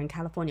summer in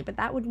California, but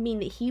that would mean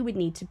that he would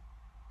need to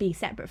be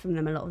separate from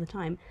them a lot of the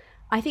time.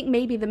 I think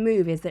maybe the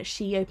move is that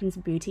she opens a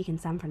boutique in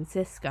San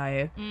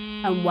Francisco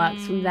and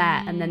works from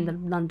there, and then the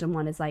London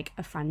one is, like,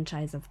 a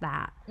franchise of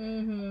that.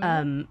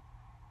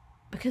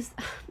 Because,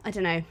 I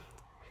don't know.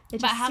 It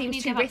But just how can seems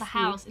he too give up risky. the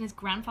house? And his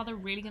grandfather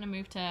really going to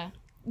move to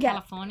Yeah.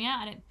 California?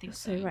 I don't think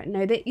so. So, right,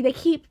 no,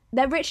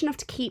 they're rich enough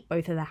to keep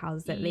both of their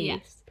houses at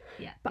least.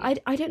 Yeah. But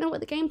I don't know what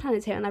the game plan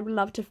is here, and I'd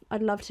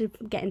love to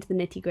get into the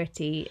nitty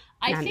gritty.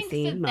 I Nancy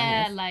think that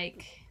Meyer. they're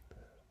like.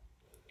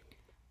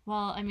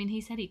 Well, I mean,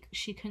 he said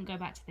she couldn't go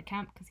back to the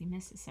camp because he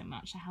misses so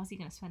much. So how's he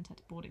going to send her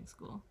to boarding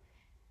school?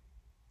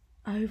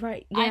 Oh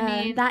right, yeah,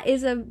 I mean-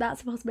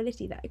 that's a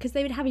possibility there because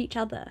they would have each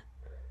other,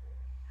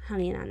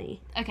 Hallie and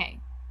Annie. Okay,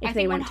 If I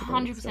they think went to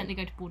boarding 100% school. they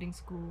go to boarding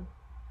school.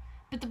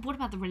 But what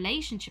about the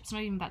relationship? It's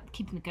not even about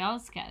keeping the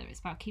girls together. It's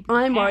about keeping.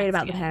 I'm the worried parents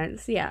about the together.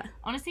 parents. Yeah,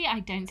 Honestly, I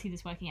don't see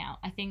this working out.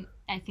 I think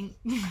I think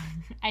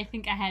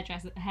a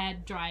hair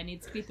dryer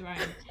needs to be thrown,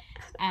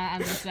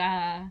 and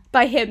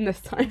by him this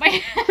time.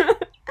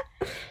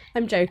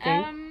 I'm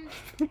joking.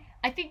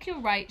 I think you're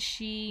right.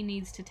 She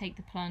needs to take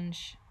the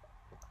plunge.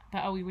 But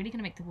are we really going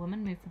to make the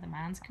woman move for the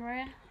man's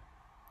career?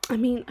 I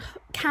mean,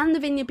 can the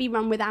vineyard be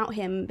run without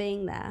him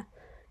being there?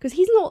 Because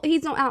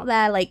he's not out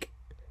there like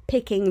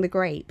picking the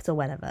grapes or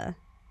whatever.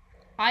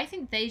 I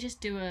think they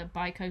just do a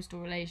bi-coastal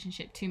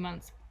relationship. 2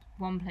 months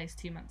one place,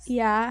 2 months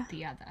Yeah,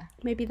 the other.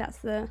 maybe that's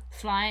the.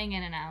 Flying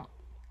in and out.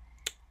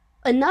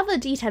 Another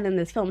detail in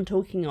this film,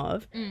 talking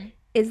of,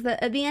 is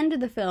that at the end of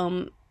the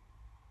film,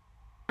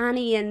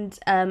 Annie and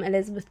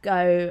Elizabeth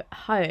go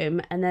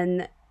home, and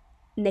then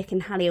Nick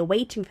and Hallie are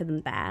waiting for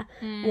them there,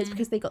 and it's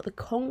because they got the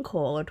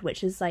Concorde,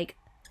 which is like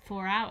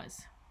 4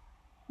 hours.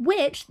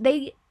 which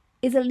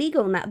is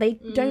illegal now. They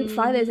don't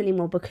fly those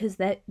anymore because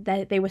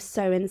they were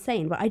so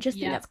insane. But I just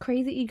think that's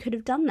crazy. You could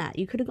have done that.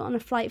 You could have gotten a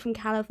flight from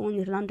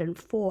California to London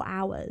 4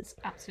 hours.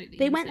 Absolutely.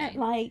 They insane. went at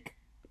like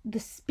the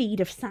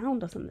speed of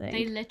sound or something.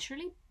 They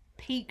literally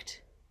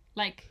peaked.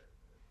 Like,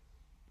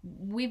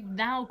 we've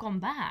now gone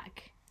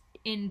back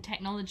in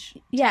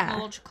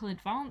technological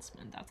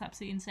advancement. That's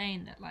absolutely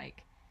insane that,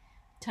 like,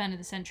 turn of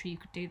the century you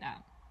could do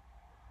that.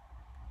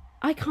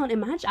 I can't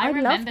imagine. I love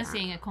remember that.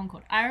 seeing a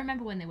Concorde. I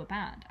remember when they were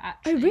banned, Oh,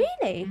 actually.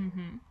 really?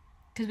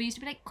 Because we used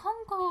to be like,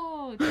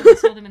 Concorde! Because we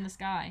saw them in the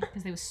sky,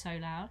 because they were so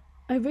loud.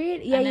 Oh,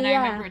 really? Yeah, And then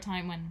yeah. I remember a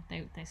time when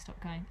they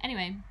stopped going.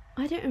 Anyway.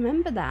 I don't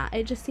remember that.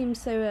 It just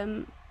seems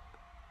so,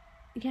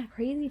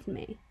 crazy to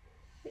me.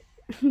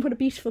 What a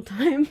beautiful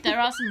time. There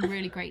are some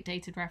really great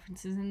dated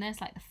references in this,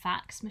 like the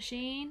fax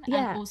machine.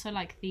 Yeah. And also,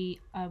 like,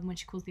 the when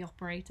she calls the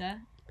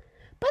operator.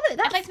 By the way,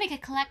 that's... I'd like to make a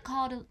collect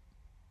call to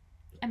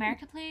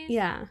America, please.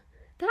 Yeah.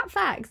 That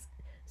fax.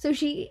 So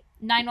she...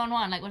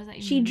 911, like, what does that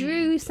even She mean?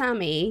 drew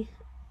Sammy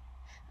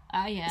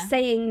yeah.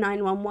 saying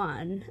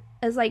 911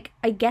 as, like,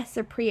 I guess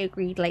a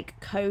pre-agreed, like,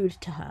 code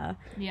to her.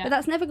 Yeah. But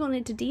that's never gone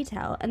into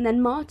detail. And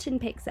then Martin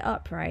picks it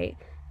up, right?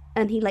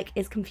 And he, like,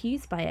 is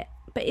confused by it.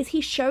 But is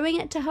he showing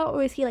it to her,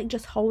 or is he, like,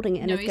 just holding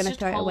it and is going to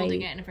throw it away? No, he's just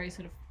holding it in a very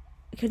sort of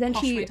because then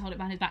posh she way to hold it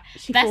behind his back.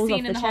 she Best falls scene off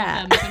in the the whole chair.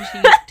 film is when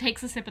she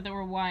takes a sip of the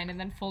raw wine and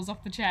then falls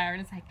off the chair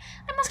and is like,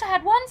 I must have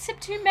had one sip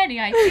too many,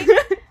 I think.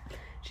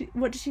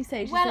 What does she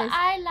say? She Well, says,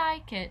 I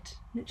like it.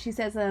 She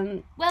says,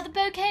 Well, the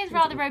bouquet is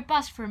rather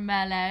robust for a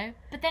Merlot,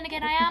 but then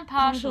again, I am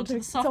partial to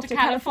the softer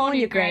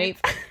California grape.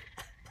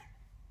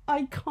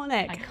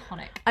 Iconic.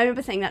 Iconic. I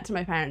remember saying that to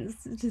my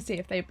parents to see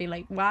if they'd be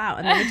like, wow.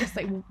 And they were just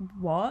like,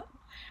 what?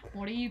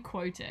 What are you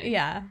quoting?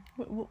 Yeah.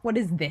 What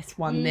is this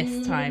one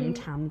this time,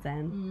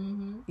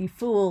 Tamsin? You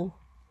fool.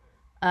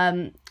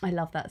 I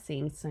love that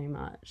scene so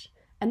much.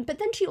 But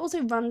then she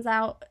also runs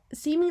out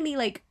seemingly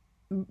like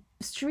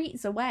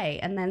streets away,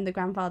 and then the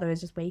grandfather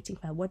is just waiting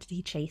for her. What did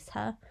he chase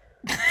her?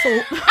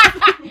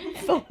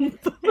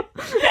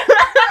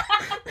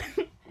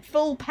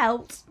 Full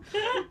pelt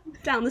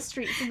down the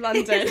streets of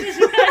London.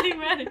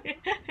 Ready.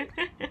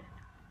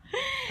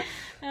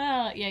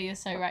 Oh, yeah, you're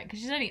so right, because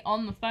she's only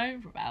on the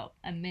phone for about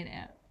a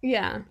minute.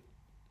 Yeah.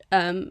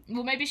 Well,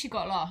 maybe she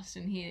got lost,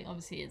 and he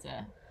obviously is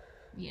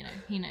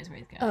he knows where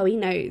he's going. Oh, he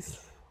knows.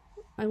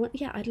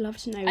 I'd love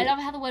to know. I love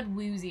how the word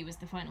woozy was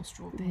the final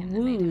straw for him. That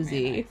made him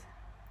Woozy. realise.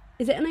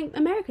 Is it an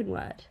American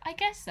word? I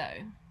guess so.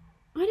 I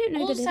don't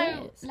know Also,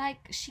 that it is.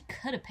 like, she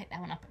could have picked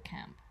that one up at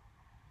camp.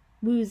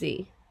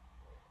 Woozy.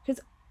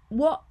 Because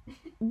what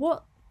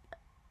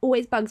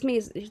always bugs me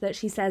is that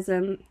she says,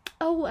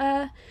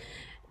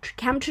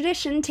 camp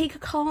tradition, take a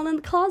call in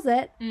the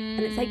closet. And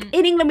it's like,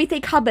 in England we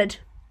say cupboard.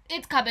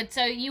 It's cupboard,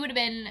 so you would have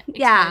been exposed.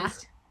 Yeah.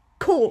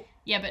 Cool.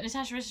 Yeah, but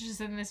Natasha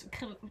Richardson, this,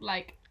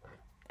 like,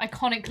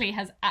 iconically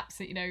has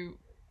absolutely no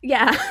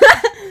Yeah.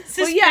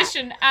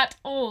 suspicion at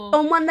all.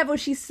 On one level,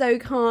 she's so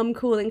calm,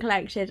 cool, and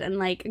collected, and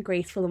like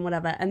graceful and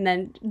whatever, and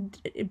then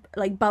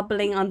like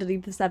bubbling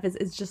underneath the surface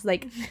is just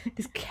like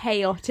this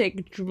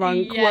chaotic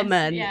drunk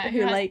woman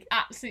who has like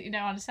absolutely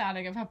no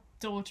understanding of her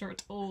daughter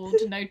at all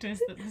to notice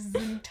that this is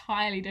an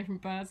entirely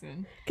different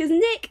person. Because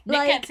Nick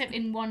gets it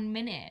in 1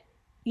 minute.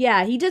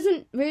 Yeah, he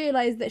doesn't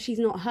realise that she's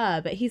not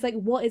her, but he's like,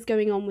 what is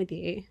going on with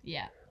you?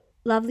 Yeah.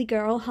 Lovely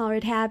girl,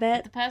 horrid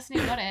habit. The person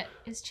who got it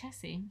is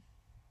Chessie.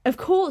 Of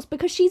course,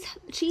 because she's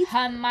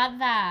her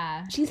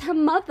mother. She's her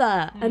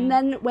mother. And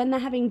then when they're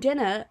having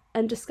dinner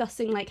and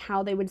discussing like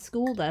how they would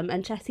school them,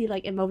 and Chessie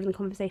like involved in the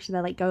conversation,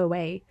 they're like, go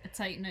away. It's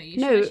like, no, you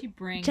should actually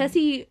bring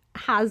Chessie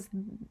has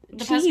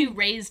the person who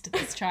raised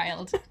this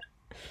child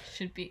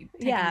should be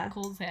taking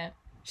calls here.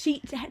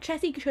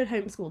 Chessie could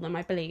homeschool them,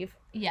 I believe.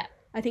 Yeah.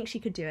 I think she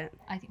could do it.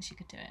 I think she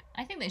could do it.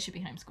 I think they should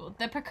be homeschooled.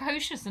 They're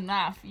precocious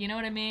enough, you know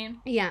what I mean?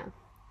 Yeah.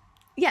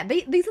 Yeah,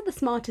 these are the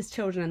smartest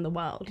children in the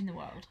world.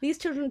 These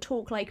children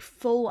talk like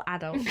full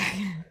adults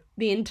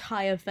the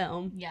entire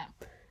film. Yeah.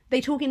 They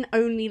talk in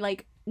only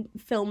like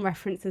film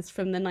references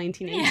from the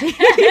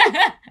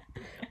 1980s.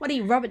 What are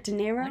you, Robert De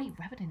Niro? What are you,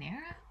 Robert De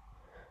Niro?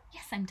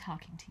 Yes, I'm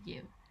talking to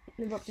you.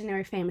 Robert De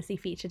Niro famously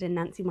featured in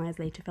Nancy Meyer's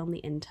later film The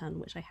Intern,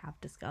 which I have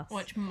discussed.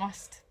 Which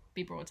must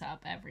be brought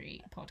up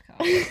every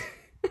podcast.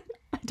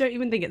 I don't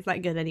even think it's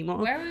that good anymore.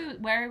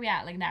 Where are we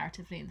at, like,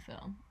 narratively in the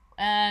film?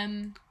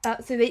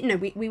 So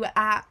we were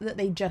at that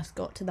they just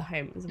got to the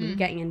homes. We were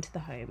getting into the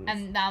homes,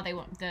 and now they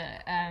want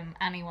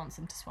Annie wants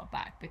them to swap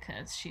back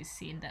because she's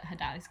seen that her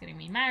dad is getting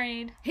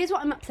remarried. Here's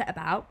what I'm upset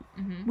about.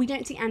 We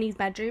don't see Annie's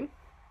bedroom.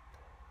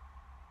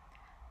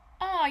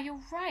 Oh, you're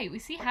right. We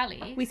see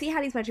Hallie. We see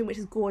Hallie's bedroom, which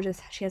is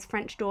gorgeous. She has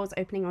French doors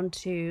opening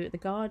onto the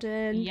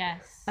garden.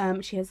 Yes.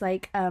 She has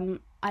like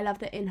I love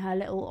that in her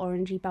little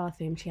orangey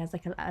bathroom she has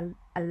like a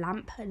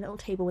lamp, a little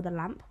table with a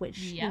lamp,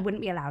 which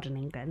wouldn't be allowed in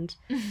England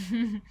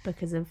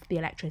because of the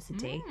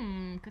electricity.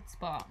 Good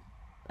spot.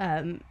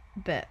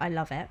 But I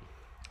love it.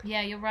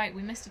 Yeah, you're right.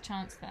 We missed a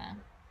chance there.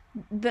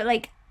 But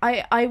like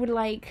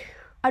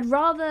I'd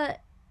rather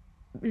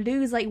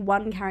lose like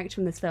one character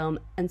from this film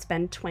and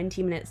spend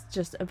 20 minutes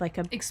just of like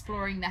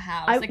exploring the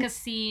house, like a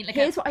scene, like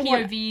here's a what I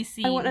POV want.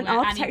 scene. I want an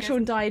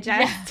architectural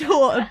digest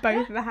tour of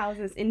both of the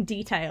houses in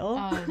detail.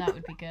 Oh, that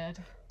would be good.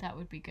 That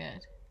would be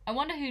good. I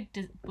wonder who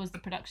was the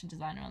production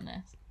designer on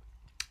this.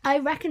 I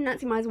reckon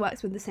Nancy Meyer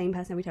works with the same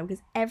person every time,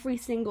 because every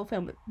single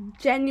film,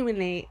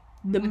 genuinely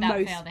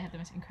Without fail, they have the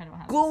most incredible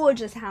houses.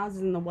 Gorgeous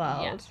houses in the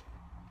world. Yeah.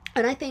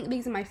 And I think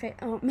these are my favorite.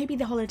 Oh, maybe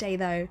The Holiday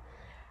though.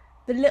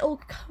 The little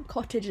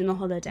cottage in The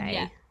Holiday.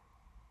 Yeah.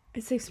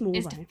 It's so small.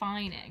 It's though.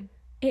 defining.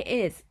 It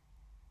is.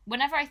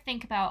 Whenever I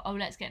think about,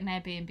 let's get an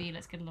Airbnb,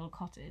 let's get a little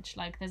cottage,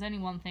 like, there's only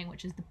one thing,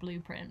 which is the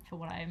blueprint for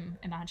what I'm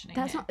imagining.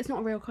 It's not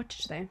a real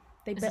cottage though.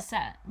 It's a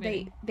set.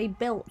 Really. They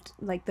built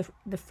like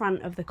the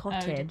front of the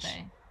cottage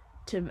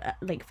to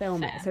like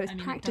film it, so it's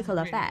practical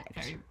effect.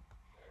 Very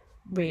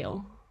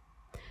real.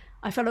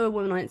 I follow a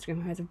woman on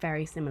Instagram who has a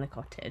very similar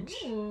cottage,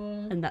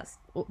 and that's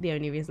the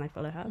only reason I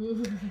follow her.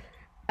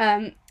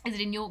 Is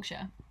it in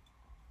Yorkshire?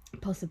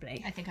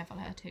 Possibly. I think I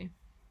follow her too.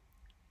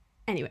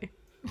 Anyway,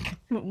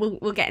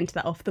 we'll get into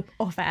that off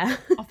air.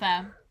 Off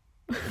air.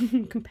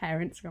 Compare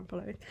Instagram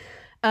followers.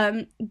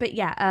 But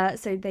yeah,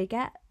 so they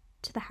get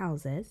to the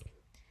houses.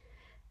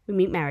 We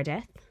meet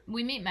Meredith.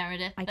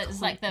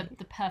 It's like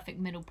the perfect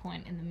middle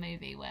point in the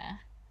movie where...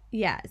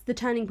 Yeah, it's the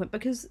turning point,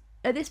 because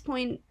at this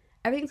point,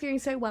 everything's going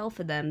so well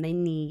for them, they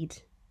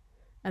need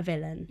a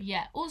villain.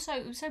 Yeah, also,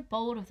 it was so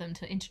bold of them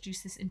to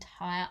introduce this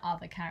entire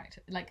other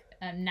character, like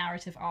a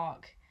narrative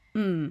arc.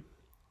 With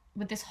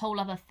this whole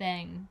other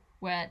thing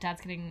where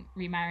Dad's getting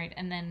remarried,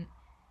 and then...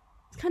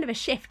 It's kind of a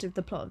shift of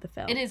the plot of the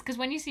film. It is, because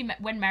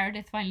when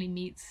Meredith finally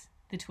meets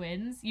the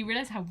twins, you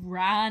realise how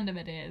random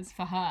it is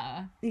for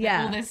her.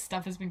 Yeah. All this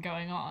stuff has been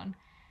going on.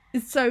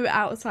 It's so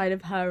outside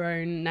of her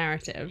own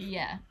narrative.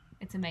 Yeah.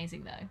 It's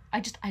amazing, though.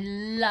 I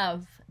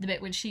love the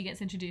bit when she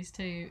gets introduced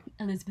to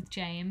Elizabeth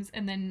James,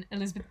 and then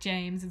Elizabeth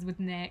James is with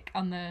Nick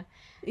on the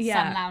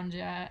Sun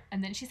Lounger,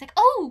 and then she's like,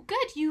 "Oh,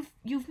 good,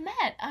 you've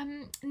met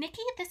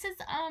Nikki. This is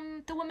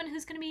the woman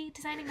who's going to be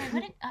designing my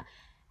wedding.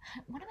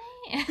 What am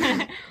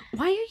I?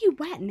 Why are you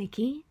wet,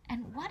 Nikki?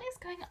 And what is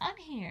going on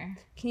here?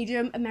 Can you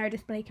do a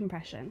Meredith Blake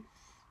impression?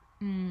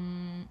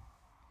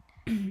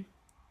 As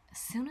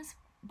soon as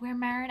we're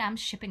married, I'm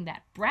shipping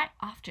that brat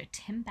off to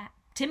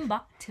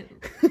Timbuktu.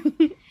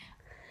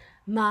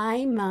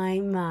 My,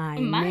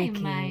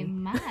 Nikki.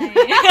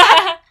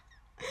 My.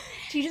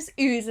 She just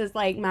oozes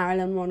like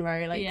Marilyn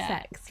Monroe, like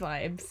sex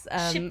vibes.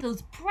 Ship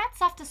those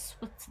brats off to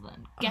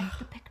Switzerland. Get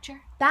the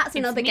picture? That's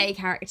another gay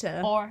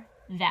character. Or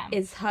them.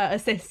 Is her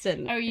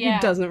assistant. Oh, yeah.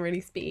 Who doesn't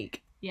really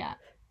speak. Yeah.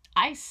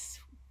 Ice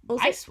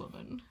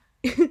woman.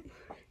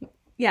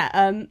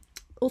 Yeah,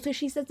 also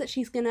she says that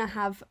she's gonna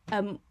have,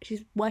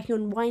 she's working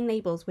on wine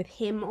labels with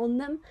him on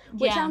them,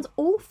 which sounds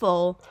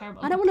awful.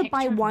 Terrible. I don't want to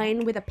buy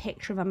wine with a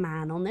picture of a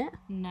man on it.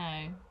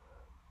 No.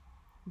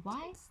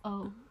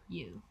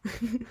 Y-O-U.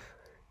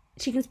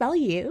 She can spell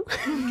you.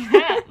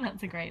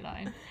 That's a great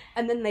line.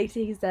 And then later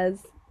he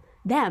says,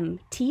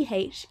 them,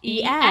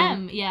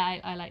 T-H-E-M. Yeah,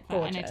 I like that.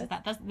 Gorgeous. I noticed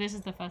that. This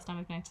is the first time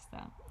I've noticed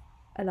that.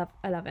 I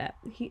love it.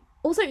 He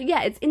also,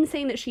 it's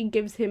insane that she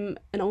gives him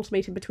an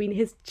ultimatum between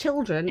his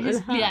children and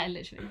her. Yeah,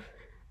 literally.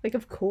 Like,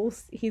 of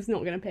course, he's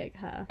not going to pick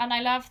her. And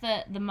I love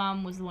that the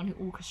mum was the one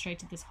who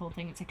orchestrated this whole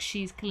thing. It's like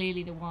she's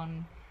clearly the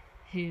one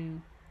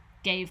who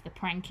gave the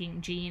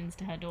pranking genes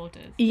to her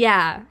daughters.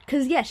 Yeah,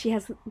 because, she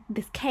has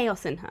this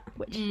chaos in her,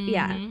 which,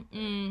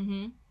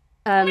 Mm-hmm.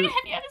 Have you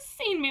ever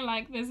seen me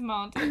like this,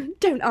 Martin?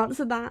 Don't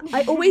answer that.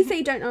 I always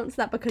say don't answer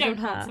that because of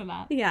her. Don't answer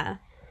that. Yeah.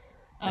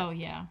 Oh,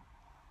 yeah.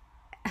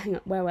 Hang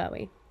on, where were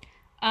we?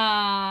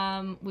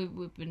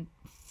 We've been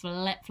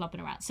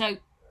flip-flopping around. So...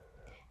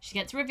 She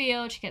gets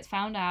revealed, she gets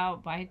found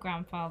out by her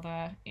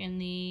grandfather in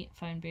the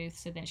phone booth,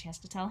 so then she has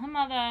to tell her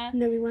mother.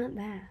 No, we weren't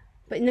there.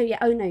 But no,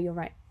 oh no, you're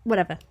right.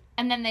 Whatever.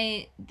 And then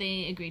they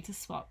agree to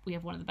swap. We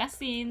have one of the best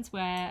scenes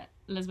where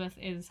Elizabeth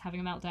is having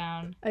a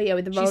meltdown. Oh yeah,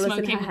 with the rollers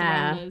in her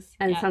hair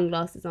and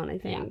sunglasses on, I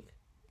think.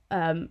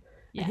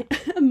 Yeah.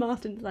 And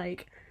Martin's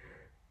like,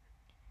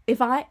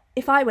 if I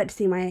went to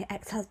see my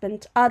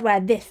ex-husband, I'd wear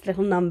this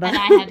little number. And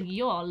I had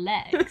your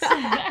legs.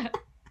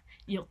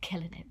 You're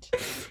killing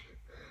it.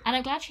 And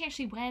I'm glad she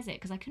actually wears it,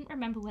 because I couldn't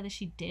remember whether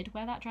she did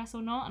wear that dress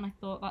or not, and I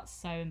thought that's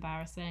so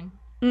embarrassing.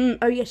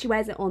 Oh yeah, she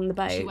wears it on the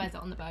boat. She wears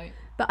it on the boat.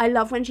 But I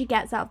love when she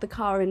gets out of the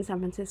car in San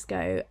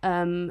Francisco,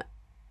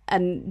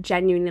 and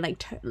genuinely,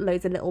 like,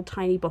 loads of little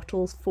tiny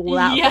bottles fall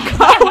out of the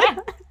car.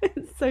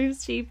 It's so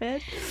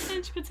stupid.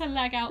 And she puts her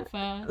leg out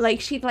first.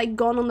 Like, she'd, like,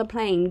 gone on the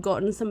plane,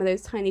 gotten some of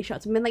those tiny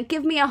shots, and been like,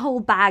 give me a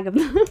whole bag of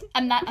them.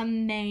 And that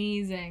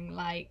amazing,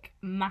 like,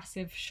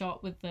 massive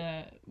shot with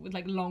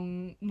like,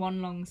 one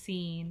long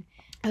scene.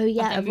 Oh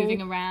yeah, of them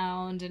moving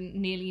around and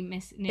near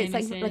it's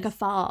misses. like a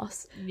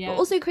farce. Yeah. But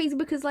also crazy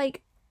because,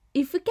 like,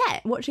 you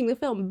forget watching the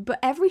film, but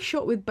every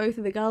shot with both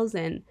of the girls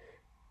in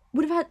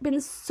would have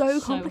been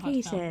so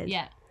complicated.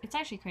 Yeah, it's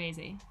actually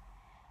crazy.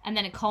 And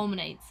then it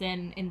culminates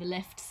in the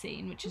lift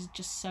scene, which is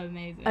just so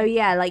amazing. Oh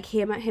yeah, like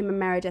him and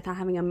Meredith are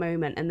having a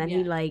moment, and then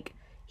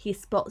he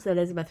spots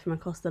Elizabeth from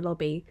across the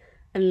lobby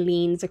and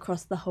leans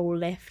across the whole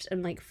lift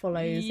and like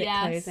follows it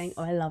closing.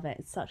 Oh, I love it.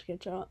 It's such a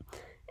good shot.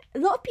 A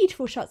lot of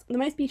beautiful shots. The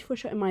most beautiful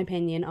shot, in my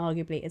opinion,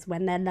 arguably, is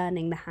when they're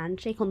learning the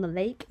handshake on the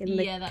lake in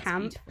the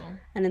camp. Beautiful.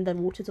 And then the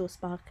water's all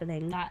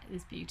sparkling. That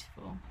is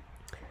beautiful.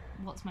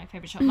 What's my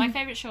favourite shot? My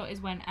favourite shot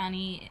is when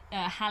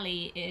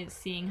Hallie is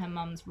seeing her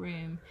mum's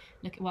room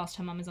whilst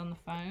her mum is on the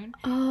phone.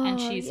 Oh, and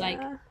she's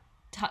like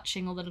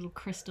touching all the little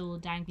crystal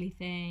dangly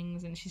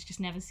things, and she's just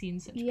never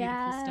seen such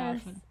beautiful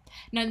stuff.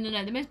 And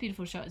no, the most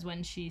beautiful shot is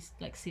when she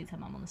like sees her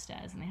mum on the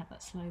stairs and they have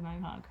that slow-mo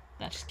hug.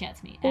 That just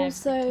gets me every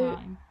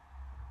time.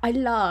 I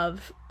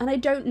love, and I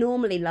don't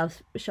normally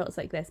love shots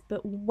like this,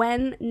 but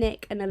when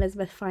Nick and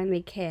Elizabeth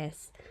finally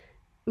kiss,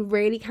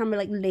 really camera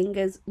like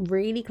lingers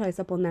really close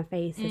up on their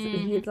faces,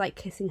 and he's like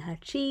kissing her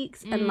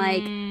cheeks, and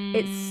like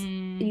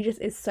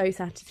it's so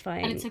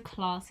satisfying. And it's so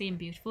classy and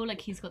beautiful.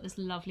 Like, he's got this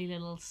lovely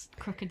little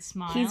crooked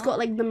smile. He's got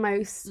like the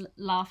most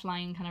laugh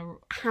line kind of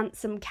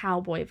handsome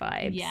cowboy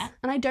vibes. Yeah.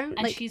 And I don't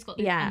and like. She's got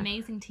these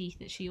amazing teeth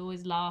that she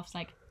always laughs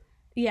like.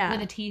 Yeah. With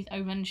her teeth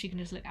open, and she can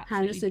just look absolutely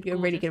Hannah just did a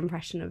gorgeous. really good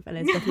impression of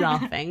Elizabeth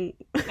laughing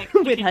like,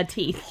 with her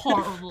teeth.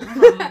 Horrible,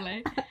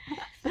 probably.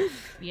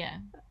 Yeah.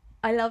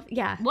 I love,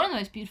 one of the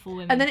most beautiful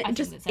women and then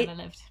that's ever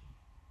lived.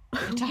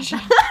 Natasha.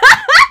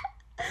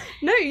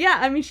 No, yeah,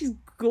 I mean, she's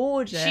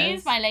gorgeous. She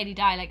is my Lady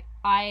Di. Like,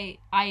 I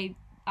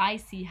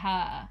see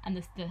her and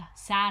the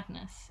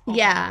sadness of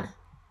her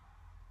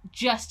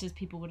just as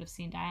people would have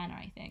seen Diana,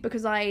 I think.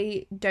 Because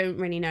I don't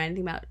really know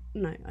anything about...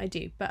 No, I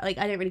do. But, like,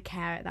 I don't really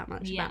care that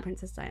much about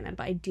Princess Diana.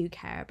 But I do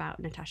care about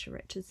Natasha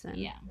Richardson.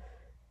 Yeah.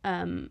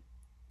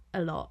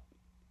 A lot.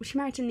 Was she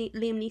married to Liam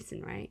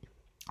Neeson, right?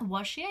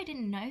 Was she? I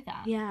didn't know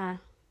that. Yeah.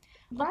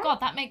 Oh, right?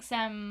 God, that makes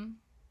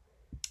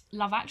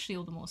Love Actually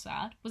all the more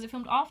sad. Was it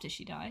filmed after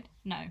she died?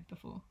 No,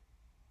 before.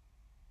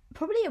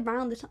 Probably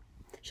around the time...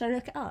 Should I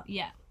look it up?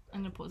 Yeah.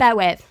 I'm going to pause. Bear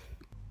with.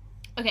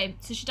 Okay,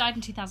 so she died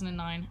in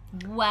 2009,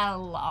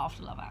 well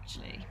after Love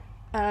Actually.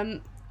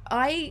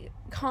 I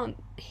can't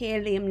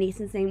hear Liam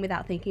Neeson's name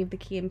without thinking of the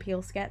Key and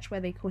Peele sketch where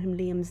they call him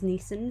Liam's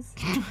Neesons.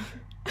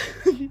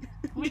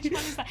 Which one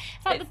is that?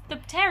 Is that the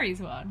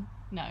Terry's one?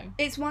 No.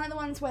 It's one of the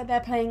ones where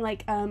they're playing,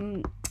 like,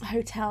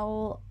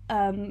 hotel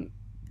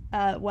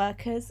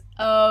workers.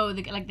 Oh,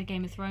 the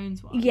Game of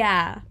Thrones one?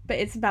 Yeah, but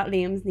it's about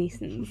Liam's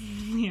Neesons.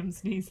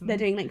 Liam's Neesons. They're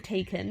doing, like,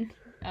 Taken.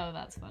 Oh,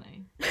 that's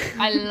funny.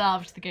 I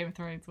loved the Game of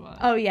Thrones one.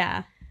 Oh,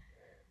 yeah.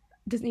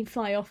 Doesn't he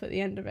fly off at the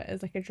end of it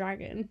as, like, a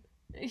dragon?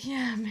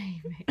 Yeah,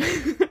 maybe.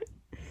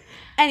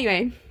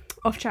 Anyway,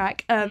 off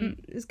track.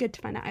 It was good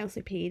to find out I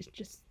also peed,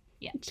 just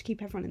to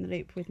keep everyone in the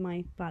loop with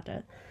my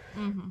bladder.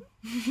 Mm-hmm.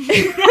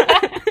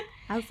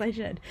 As I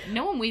should.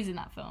 No one wheezes in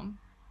that film.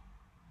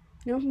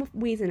 No one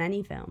wheezes in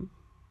any film.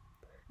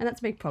 And that's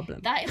a big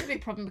problem. That is a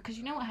big problem, because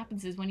you know what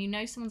happens is when you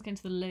know someone's going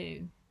to the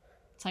loo,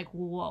 it's like,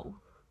 whoa.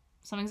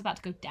 Something's about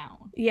to go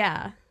down.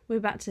 Yeah, we're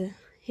about to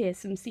hear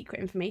some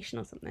secret information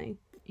or something.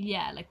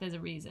 Yeah, like there's a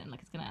reason.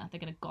 Like they're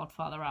gonna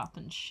Godfather up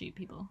and shoot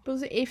people. But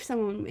also, if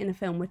someone in a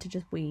film were to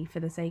just wee for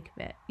the sake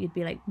of it, you'd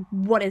be like,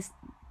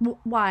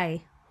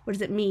 why? What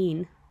does it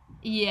mean?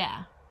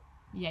 Yeah,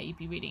 you'd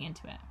be reading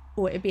into it.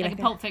 Or it'd be like in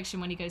Pulp Fiction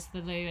when he goes to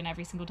the loo, and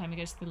every single time he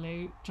goes to the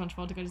loo, John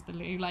Travolta goes to the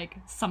loo, like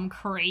some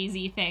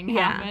crazy thing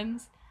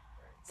happens.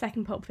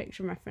 Second Pulp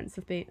Fiction reference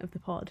of the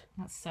pod.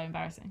 That's so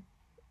embarrassing.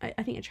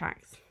 I think it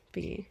tracks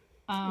for you.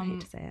 I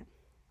hate to say it.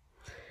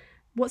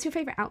 What's your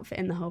favourite outfit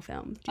in the whole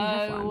film? Do you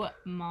have one? Oh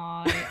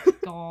my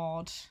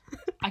god.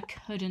 I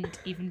couldn't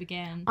even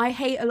begin. I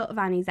hate a lot of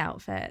Annie's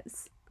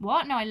outfits.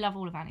 What? No, I love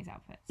all of Annie's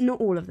outfits.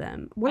 Not all of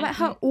them. What about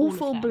her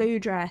awful blue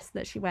dress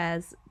that she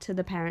wears to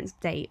the parents'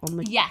 date on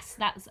the... Yes,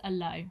 that's a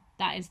low.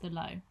 That is the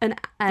low. And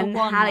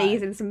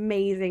Hallie's in this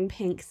amazing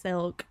pink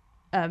silk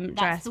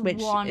dress, which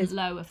is... That's the one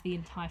low of the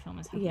entire film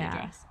is her blue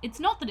dress. It's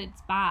not that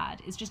it's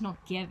bad, it's just not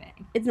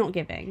giving. It's not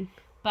giving.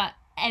 But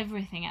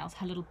everything else,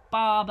 her little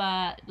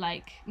Barber,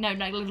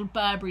 little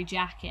Burberry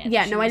jacket.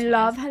 Yeah, no, I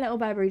love her little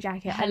Burberry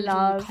jacket. Her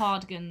little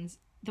cardigans.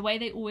 The way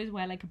they always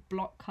wear like a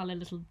block colour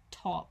little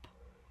top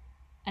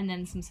and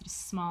then some sort of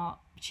smart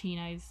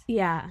chinos.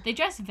 Yeah. They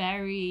dress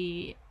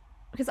very...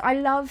 Because I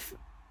love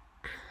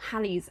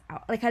Hallie's...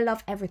 Like, I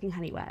love everything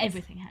Hallie wears.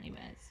 Everything Hallie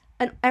wears.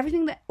 And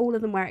everything that all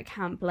of them wear at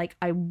camp, like,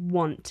 I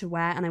want to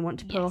wear and I want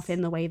to pull off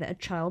in the way that a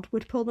child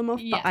would pull them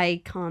off, but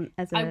I can't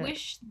as an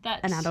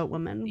adult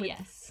woman.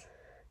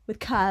 With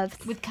curves.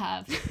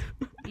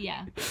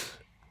 Yeah.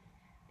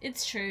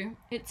 It's true.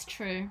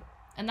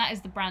 And that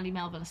is the Brandy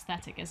Melville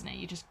aesthetic, isn't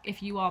it?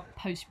 If you are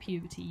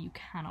post-puberty, you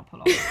cannot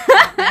pull off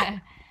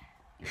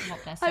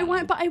what they're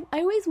selling. But I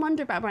always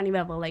wonder about Brandy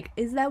Melville, like,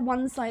 is there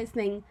one size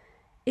thing?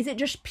 Is it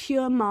just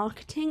pure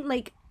marketing?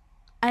 Like,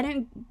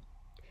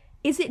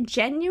 is it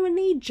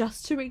genuinely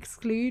just to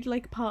exclude,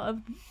 like, part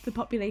of the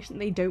population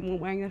they don't want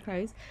wearing their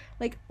clothes?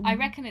 Like, I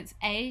reckon it's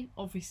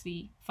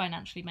obviously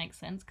financially makes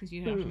sense, because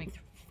you don't have to make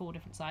 4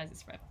 different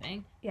sizes for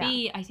everything. Yeah.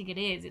 B, I think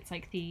it's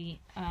like the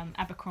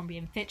Abercrombie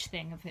and Fitch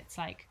thing of it's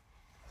like,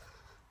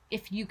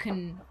 if you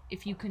can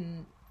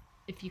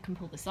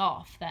pull this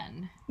off,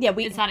 then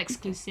it's that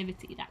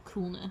exclusivity, that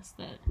coolness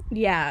that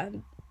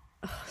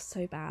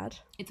so bad.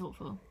 It's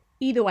awful.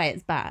 Either way,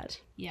 it's bad.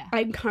 Yeah.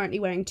 I'm currently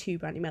wearing 2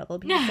 Brandy Melville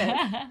pieces,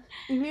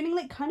 including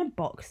like kind of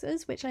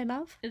boxers, which I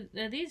love.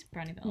 Are these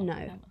Brandy Melville?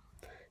 No.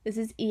 This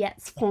is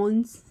Iet's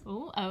France.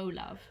 Oh,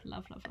 love.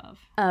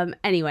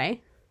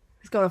 Anyway,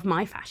 let's go off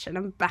my fashion.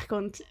 I'm back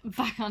on.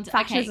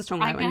 Fashion is a strong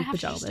word. I'm gonna have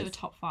to just do a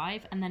top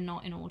 5 and then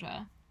not in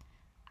order.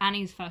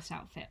 Annie's first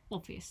outfit,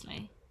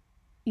 obviously.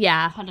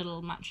 Yeah. Her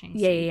little matching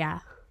suit. Yeah.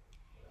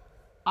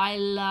 I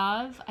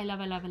love, I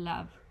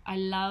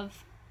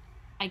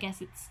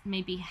guess it's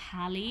maybe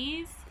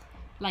Hallie's,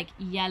 like,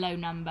 yellow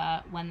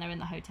number when they're in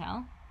the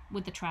hotel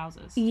with the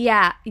trousers.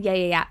 Yeah.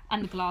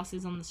 And the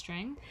glasses on the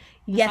string.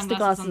 The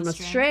glasses on the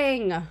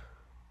string.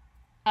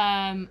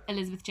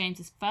 Elizabeth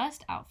James's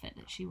first outfit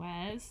that she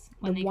wears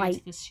when The they go white-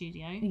 to the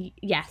studio.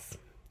 Yes,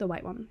 the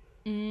white one.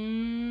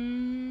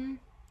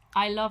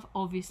 I love,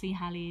 obviously,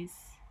 Hallie's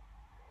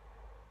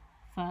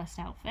first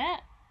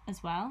outfit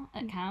as well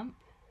at camp.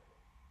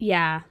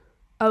 Yeah.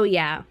 Oh,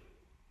 yeah.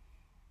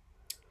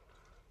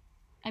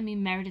 I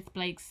mean, Meredith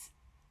Blake's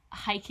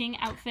hiking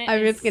outfit I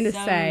was going to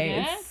so say,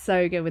 good. it's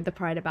so good with the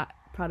Prada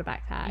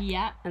backpack.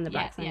 Yeah. And the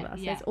black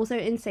sunglasses. Yeah. Also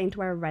insane to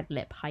wear a red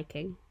lip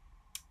hiking.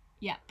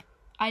 Yep.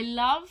 I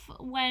love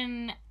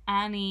when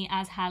Annie,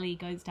 as Hallie,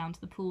 goes down to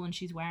the pool and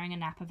she's wearing a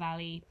Napa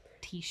Valley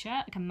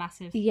t-shirt, like a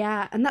massive...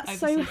 Yeah, and that's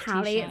so oversized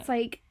Hallie. t-shirt. It's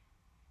like,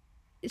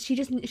 she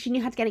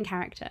knew how to get in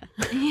character.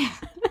 Yeah.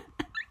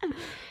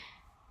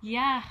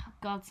 Yeah.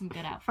 God, some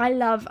good outfits. I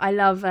love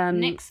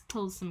Nyx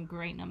pulls some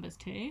great numbers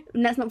too.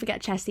 let's not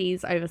forget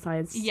Chessie's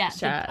oversized shirts.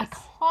 The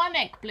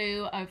iconic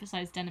blue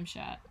oversized denim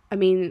shirt. I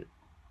mean,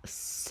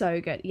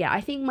 so good. Yeah,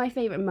 I think my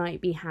favourite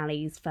might be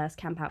Hallie's first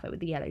camp outfit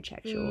with the yellow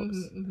check shorts.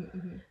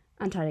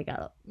 And tie-dye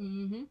girl.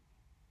 You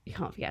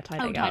can't forget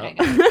tie-dye girl.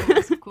 Tie-dye girl,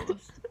 of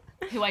course.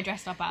 Who I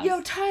dressed up as.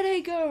 Yo,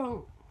 tie-dye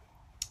girl!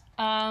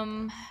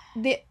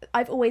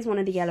 I've always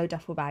wanted a yellow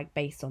duffel bag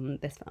based on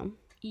this film.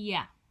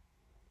 Yeah.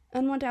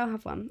 And one day I'll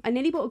have one. I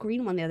nearly bought a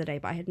green one the other day,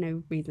 but I had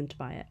no reason to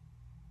buy it.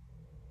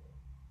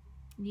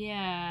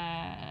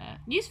 Yeah.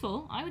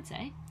 Useful, I would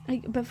say.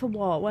 But for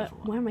what?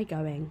 Where am I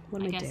going?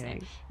 What am I guess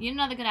doing? So. You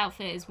know, another good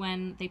outfit is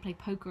when they play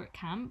poker at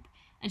camp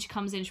and she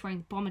comes in, she's wearing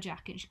the bomber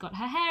jacket and she's got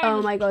her hair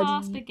in the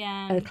clasp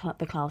again.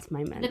 The clasp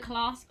moment. The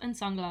clasp and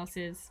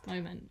sunglasses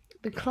moment.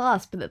 The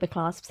clasp that the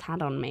clasps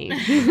had on me.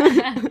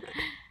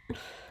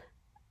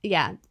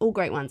 Yeah, all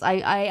great ones.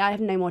 I have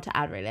no more to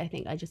add, really. I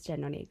think I just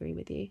generally agree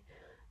with you.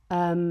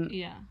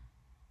 Yeah.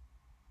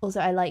 Also,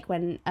 I like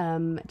when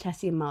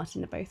Chessie and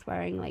Martin are both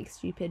wearing like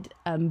stupid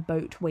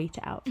boat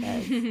waiter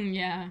outfits.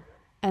 Yeah.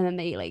 And then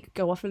they like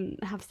go off and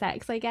have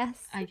sex, I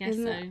guess. I guess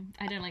so.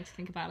 I don't like to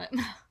think about it.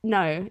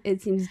 No,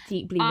 it seems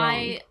deeply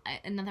wrong.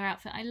 Another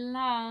outfit I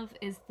love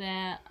is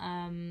their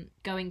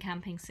going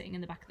camping, sitting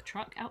in the back of the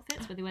truck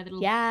outfits where they wear the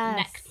little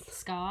neck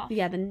scarf.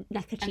 Yeah, the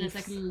neckerchief. And there's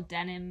like a little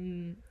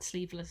denim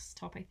sleeveless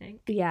top, I think.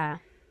 Yeah.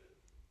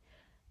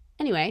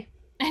 Anyway,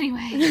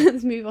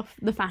 let's move off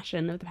the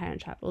fashion of the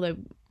Parent Trap, although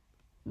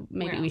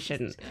maybe we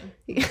shouldn't.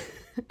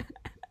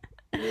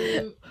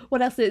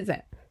 What else is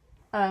it?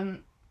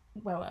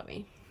 Where were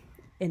we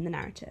in the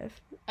narrative?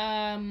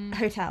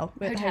 Hotel.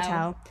 We're at the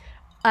hotel.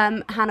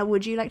 Hannah,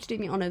 would you like to do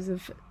the honours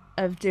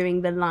of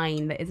doing the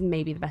line that is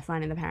maybe the best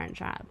line in the Parent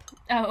Trap?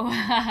 Oh,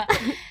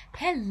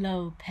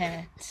 hello,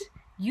 pet.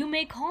 You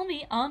may call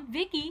me Aunt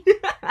Vicky.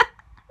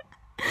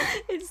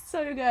 It's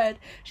so good.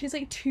 She's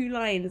like 2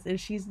 lines and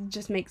she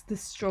just makes the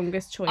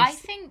strongest choice. I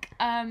think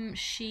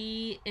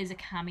she is a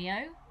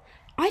cameo.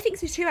 I think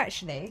so too,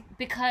 actually.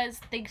 Because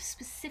they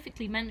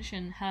specifically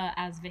mention her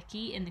as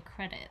Vicky in the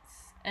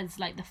credits as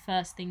like the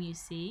first thing you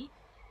see.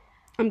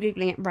 I'm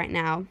googling it right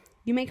now.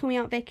 You may call me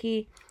Aunt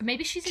Vicky.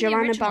 Maybe she's in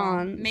Joanna the original.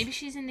 Barnes. Maybe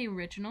she's in the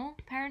original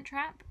Parent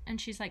Trap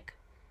and she's like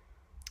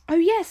Oh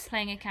yes.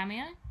 playing a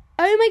cameo.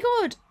 Oh my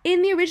god.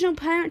 In the original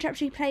Parent Trap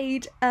she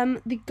played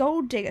the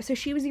gold digger. So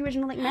she was the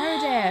original like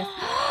Meredith.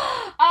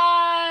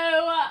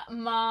 Oh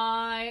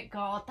my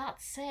god,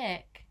 that's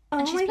sick.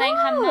 And she's playing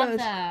her mother.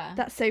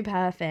 That's so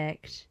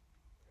perfect.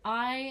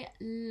 I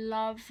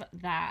love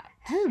that.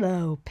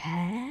 Hello,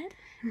 pet.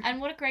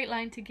 And what a great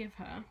line to give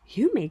her.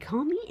 You may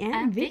call me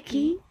Aunt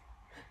Vicky.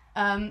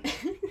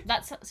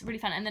 That's really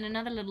fun. And then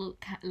another little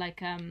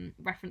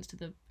reference to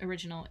the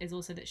original is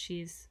also that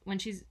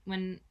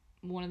when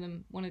one of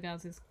the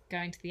girls is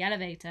going to the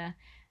elevator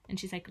and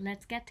she's like,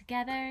 let's get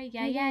together,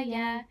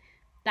 yeah.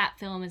 That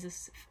film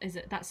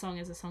that song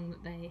is a song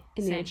that they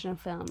in sing the original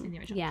film. in the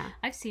original. Yeah,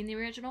 I've seen the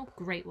original.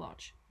 Great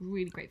watch,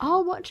 really great film.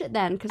 I'll watch it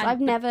then because I've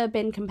never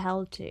been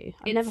compelled to.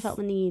 I've never felt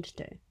the need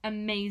to.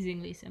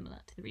 Amazingly similar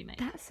to the remake.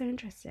 That's so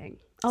interesting.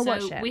 I'll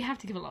watch it. We have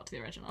to give a lot to the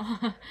original.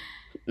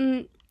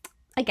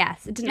 I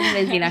guess it didn't have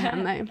Lindsay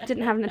Lohan though. It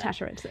didn't have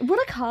Natasha Richardson.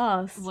 What a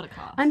cast! What a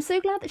cast! I'm so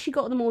glad that she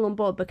got them all on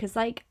board because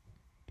like,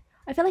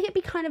 I feel like it'd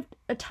be kind of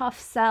a tough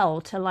sell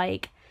to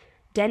like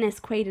Dennis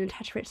Quaid and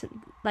Natasha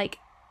Richardson. Like,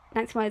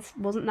 Nancy Meyer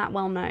wasn't that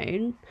well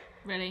known.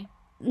 Really?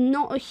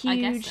 Not a huge. I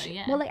guess so,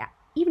 yeah. Well, like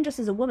even just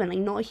as a woman, like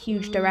not a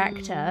huge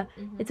director.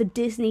 It's a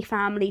Disney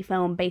family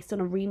film based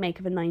on a remake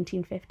of a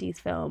 1950s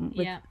film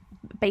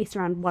based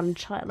around one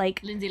child.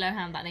 Like Lindsay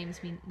Lohan, that name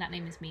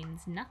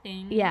means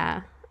nothing.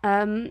 Yeah.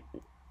 And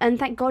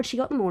thank God she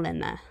got them all in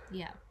there.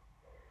 Yeah.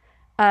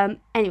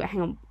 Anyway,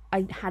 hang on.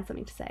 I had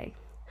something to say.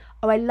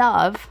 Oh, I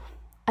love.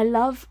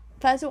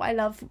 First of all, I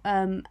love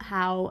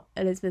how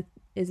Elizabeth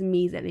is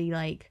immediately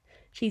like.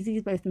 She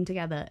sees both of them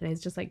together and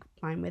is just like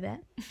fine with it.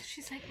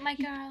 She's like, my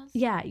girls.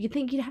 Yeah, you'd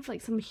think you'd have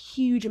like some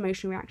huge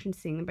emotional reaction to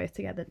seeing them both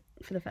together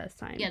for the first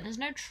time. Yeah, there's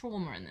no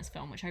trauma in this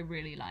film, which I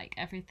really like.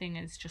 Everything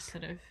is just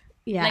sort of...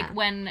 Yeah. Like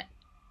when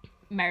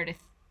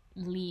Meredith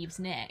leaves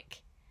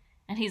Nick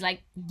And he's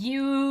like,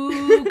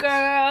 you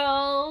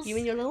girls. You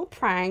and your little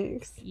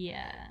pranks.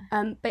 Yeah.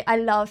 But I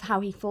love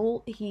how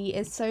he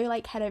is so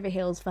like head over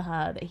heels for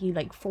her that he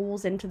like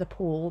falls into the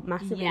pool,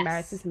 massively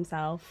embarrasses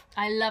himself.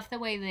 I love the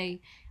way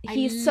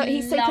He's so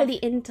clearly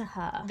into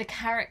her. The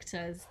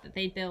characters that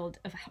they build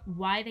of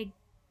why they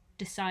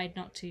decide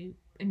not to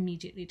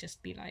immediately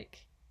just be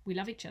like, we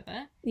love each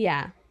other.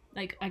 Yeah.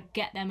 Like, I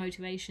get their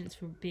motivations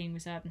for being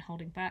reserved and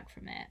holding back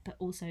from it, but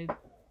also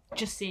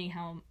just seeing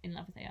how in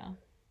love they are.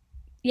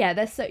 Yeah,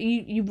 they're so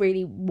you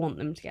really want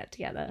them to get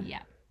together.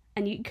 Yeah.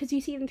 And because you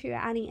see them through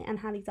Annie and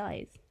Hallie's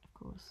eyes. Of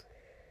course.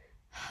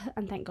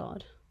 And thank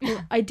God.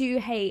 I do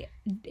hate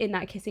in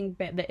that kissing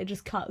bit that it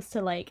just cuts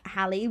to like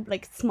Hallie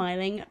like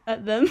smiling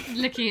at them.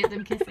 Looking at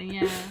them kissing,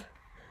 yeah.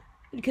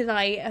 Because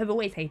I have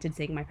always hated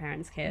seeing my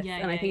parents kiss,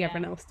 and I think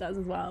everyone else does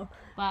as well.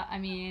 But I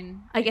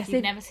mean, I guess if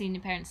you've never seen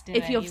your parents do it,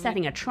 if you're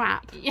setting a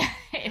trap, yeah,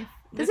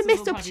 there's a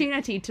missed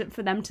opportunity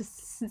for them to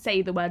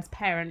say the words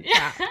 "parent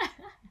trap."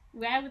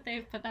 Where would they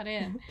have put that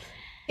in?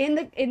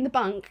 In the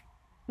bunk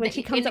when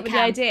she comes up with the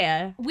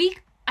idea.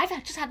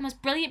 I've just had the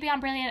most brilliant beyond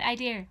brilliant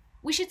idea.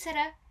 We should set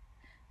a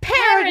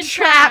parent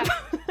trap.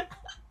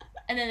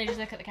 And then they just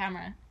look at the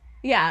camera.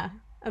 Yeah,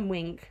 and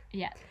wink.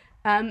 Yeah.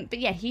 But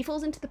yeah, he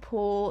falls into the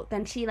pool.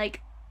 Then she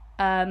like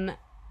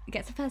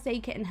gets a first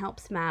aid kit and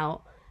helps him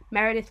out.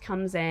 Meredith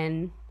comes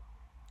in.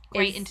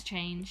 Great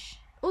interchange.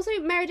 Also,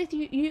 Meredith,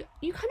 you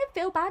kind of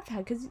feel bad for her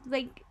because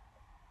like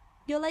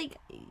you're like,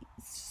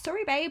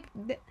 sorry, babe.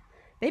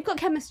 They've got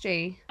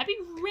chemistry. I'd be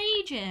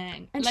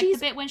raging. And like the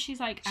bit when she's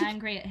like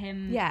angry at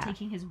him Yeah.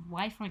 taking his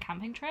wife on a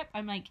camping trip.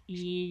 I'm like,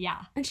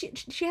 yeah. And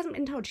she hasn't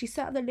been told. She's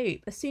set out the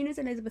loop. As soon as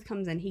Elizabeth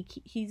comes in,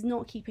 he's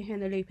not keeping her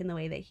in the loop in the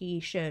way that he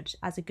should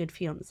as a good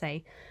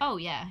fiance. Oh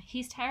yeah,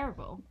 he's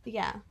terrible.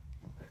 Yeah.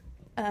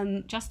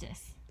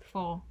 Justice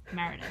for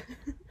Meredith.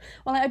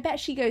 Well, I bet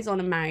she goes on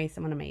and marries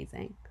someone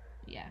amazing.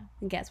 Yeah.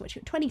 And gets what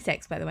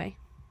 26, by the way.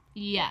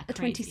 Yeah. A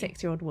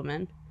 26-year-old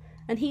woman.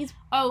 And he's...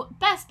 Oh,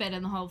 best bit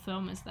in the whole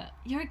film is that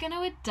you're going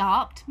to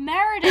adopt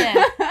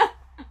Meredith.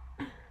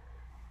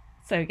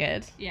 So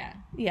good. Yeah.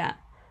 Yeah.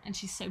 And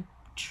she's so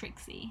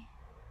tricksy.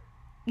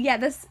 Yeah,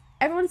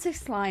 everyone's so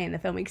sly in the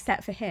film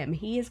except for him.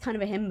 He is kind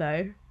of a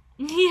himbo.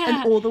 Yeah.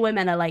 And all the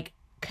women are like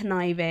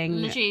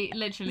conniving. Literally.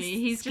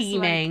 He's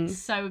scheming.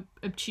 Just like so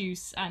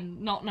obtuse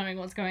and not knowing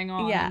what's going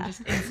on. Yeah. And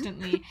just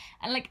instantly.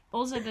 And like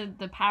also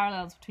the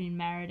parallels between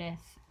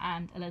Meredith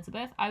and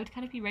Elizabeth. I would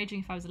kind of be raging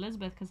if I was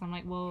Elizabeth because I'm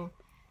like, well,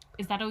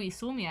 is that all you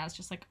saw me as?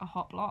 Just like a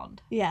hot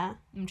blonde? Yeah.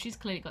 And she's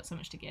clearly got so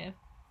much to give.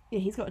 Yeah,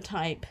 he's got a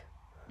type.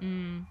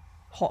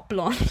 Hot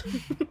blonde.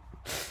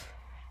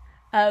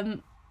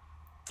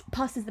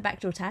 Passes the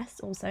backdoor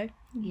test also.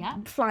 Yeah.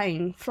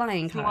 Flying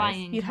colours,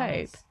 you'd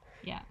hope.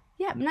 Yeah.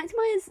 Yeah, Nancy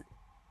Meyer's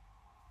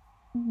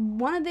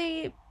one of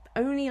the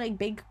only like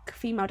big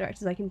female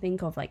directors I can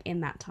think of like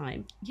in that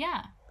time.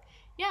 Yeah.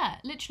 Yeah,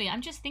 literally.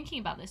 I'm just thinking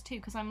about this too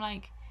because I'm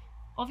like,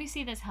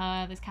 obviously there's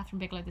her, there's Catherine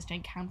Bigelow, there's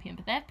Jane Campion,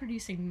 but they're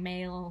producing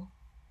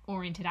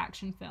male-oriented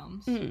action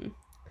films.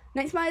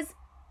 Nancy Meyers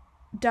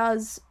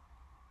does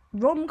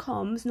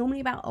rom-coms,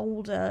 normally about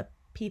older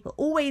people,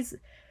 always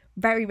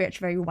very rich,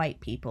 very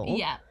white people.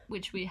 Yeah,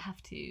 which we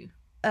have to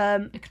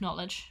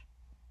acknowledge.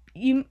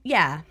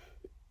 Yeah.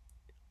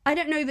 I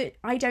don't know that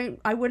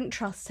I wouldn't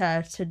trust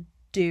her to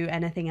do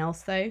anything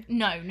else though.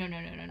 No.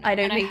 I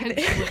don't think think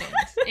she wouldn't.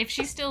 If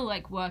she's still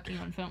like working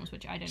on films,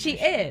 which I don't know. She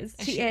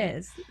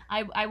is.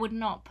 I would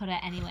not put her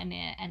anywhere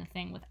near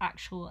anything with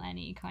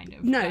any kind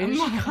of no,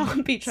 she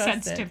can't be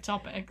trusted. sensitive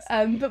topics.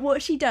 But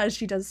what she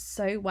does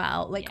so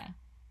well. Like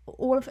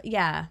all of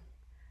I'd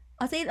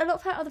say a lot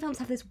of her other films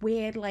have this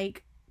weird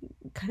like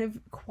kind of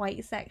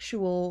quite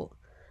sexual.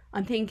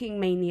 I'm thinking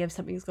mainly of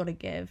Something's Gotta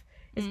Give.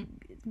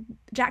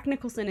 Jack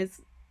Nicholson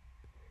is,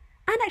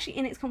 and actually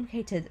in It's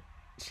Complicated,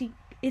 she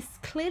is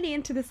clearly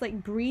into this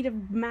like breed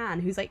of man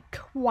who's like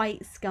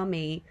quite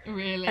scummy,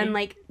 really, and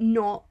like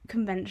not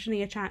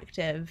conventionally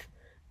attractive,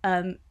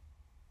 in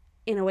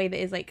a way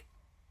that is like,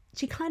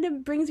 she kind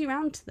of brings you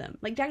around to them.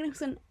 Like Jack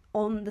Nicholson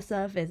on the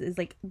surface is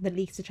like the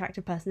least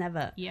attractive person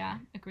ever. Yeah,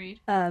 agreed.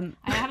 I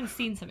haven't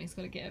seen Something's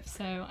Gotta Give,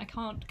 so I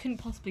couldn't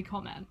possibly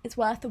comment. It's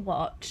worth a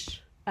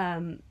watch.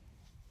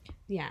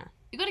 Yeah.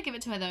 You gotta give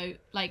it to her though.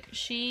 Like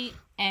she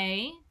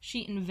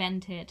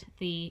invented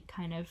the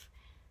kind of,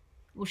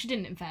 well, she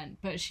didn't invent,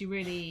 but she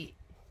really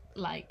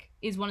like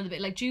is one of the bit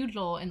like Jude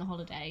Law in The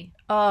Holiday.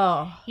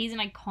 Oh, he's an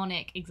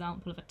iconic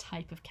example of a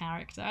type of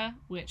character,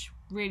 which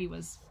really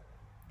was,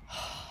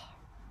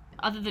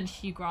 other than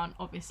Hugh Grant,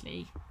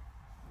 obviously,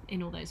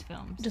 in all those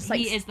films. Just like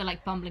he is the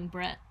like bumbling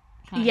Brit.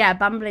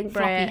 Bumbling Brit.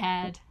 Floppy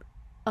head.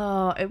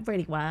 Oh, it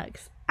really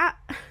works.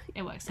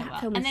 It works so that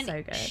well. Film and is then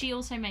so good. She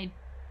also made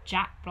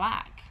Jack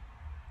Black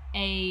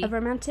a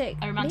romantic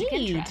lead.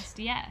 interest,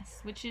 yes,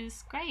 which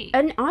is great.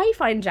 And I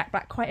find Jack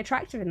Black quite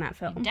attractive in that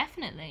film.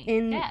 Definitely.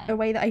 In a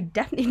way that I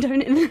definitely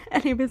don't in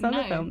any of his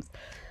other films.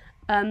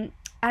 And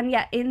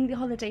yeah, in The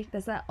Holiday,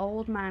 there's that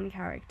old man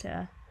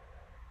character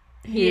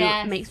who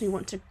makes me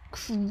want to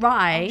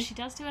cry. Oh, she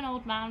does do an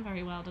old man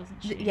very well,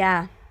 doesn't she?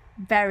 Yeah,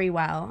 very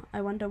well.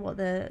 I wonder what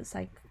the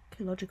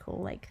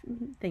psychological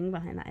thing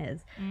behind that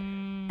is.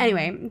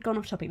 Anyway, gone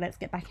off topic. Let's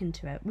get back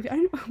into it.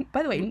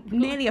 By the way,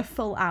 nearly a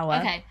full hour.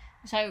 Okay,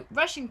 so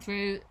rushing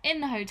through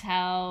in the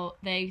hotel,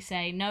 they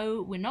say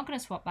no, we're not going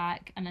to swap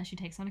back unless she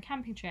takes on a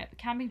camping trip. A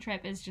camping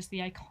trip is just the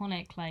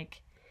iconic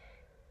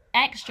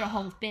extra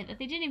whole bit that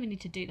they didn't even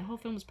need to do. The whole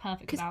film was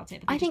perfect without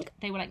it. But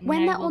they were like,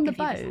 when no, they're on the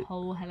boat, this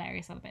whole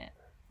hilarious other bit.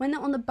 When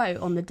they're on the boat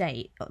on the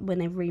date, when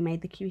they've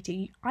remade the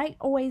QT, I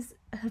always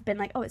have been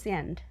like, oh, it's the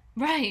end.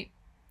 Right.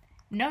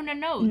 No. The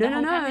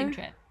whole camping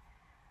trip.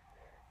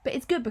 But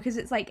it's good because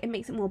it's it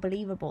makes it more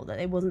believable that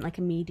it wasn't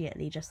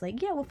immediately just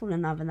yeah, we'll fall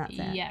in love and that's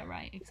it. Yeah,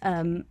 right.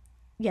 Exactly.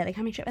 Yeah, the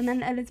camping trip. And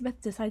then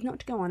Elizabeth decides not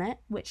to go on it,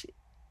 which...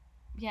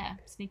 Yeah,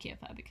 sneaky of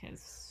her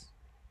because...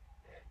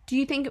 Do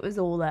you think it was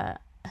all her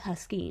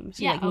scheme?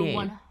 She,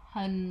 knew?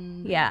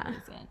 100%. Yeah.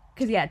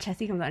 Because,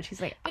 Chessie comes out and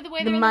she's like, but the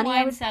way the they're money in the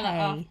wine I would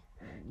cellar pay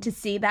to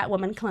see that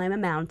woman climb a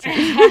mountain.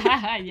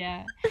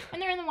 Yeah.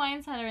 And they're in the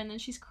wine cellar and then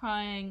she's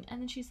crying and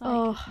then she's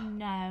like,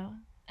 no.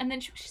 And then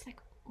she's like,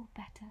 oh,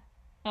 better.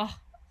 Oh.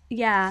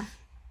 Yeah.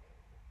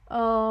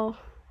 Oh.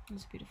 It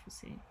was a beautiful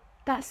scene.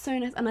 That's so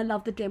nice. And I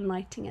love the dim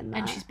lighting in that.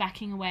 And she's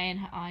backing away and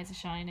her eyes are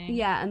shining.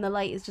 Yeah, and the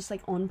light is just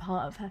on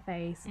part of her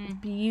face. It's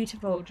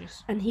beautiful.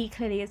 Gorgeous. And he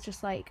clearly is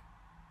just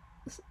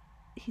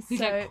He's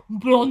so... like,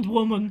 blonde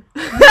woman.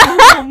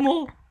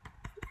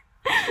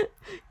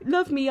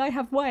 Love me, I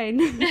have wine.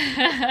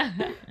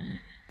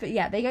 But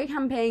yeah, they go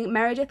camping.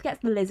 Meredith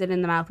gets the lizard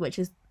in the mouth, which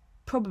is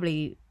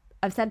probably...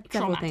 I've said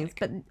several things,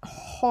 but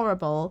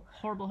horrible.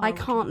 Horrible. I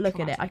can't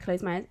look at it. I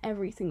close my eyes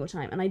every single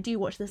time. And I do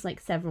watch this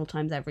several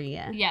times every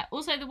year. Yeah,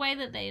 also the way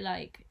that they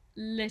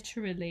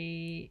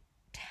literally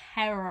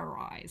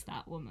terrorize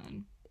that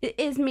woman. It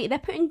is me. They're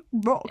putting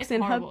rocks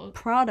in her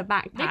Prada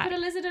backpack. They put a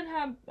lizard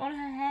on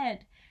her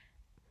head.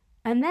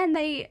 And then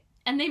they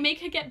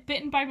make her get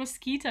bitten by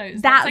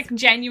mosquitoes. That's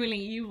genuinely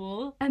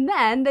evil. And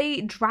then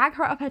they drag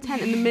her up her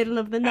tent in the middle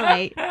of the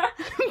night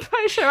and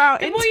push her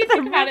out into the river. The more you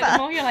think about it, the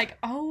more you're like,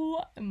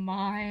 oh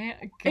my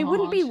god. It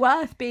wouldn't be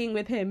worth being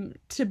with him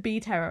to be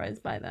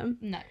terrorised by them.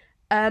 No.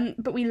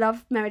 But we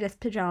love Meredith's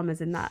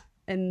pajamas in that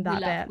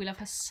bit. We love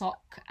her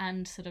sock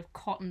and sort of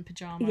cotton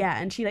pajama.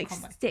 Yeah, and she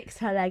sticks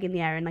her leg in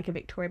the air in a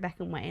Victoria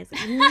Beckham way. It's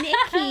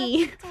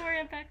Nikki!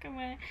 Victoria Beckham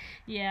way.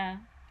 Yeah.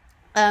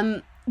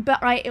 But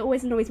it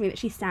always annoys me that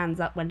she stands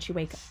up when she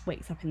wakes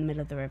up in the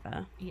middle of the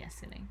river. Yeah,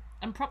 silly.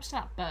 And props to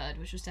that bird,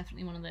 which was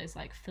definitely one of those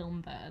film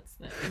birds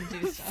that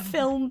can do stuff.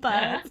 Film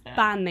birds.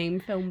 Band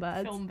name, Film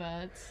Birds. Film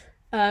birds.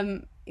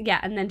 Yeah,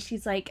 and then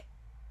she's like,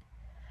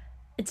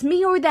 it's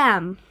me or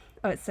them.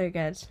 Oh, it's so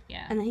good.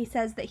 Yeah. And then he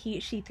says that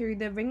she threw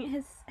the ring at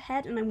his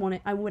head, and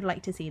I would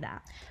like to see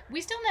that. We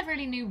still never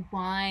really knew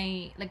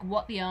why,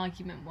 what the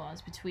argument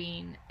was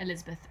between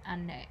Elizabeth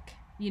and Nick.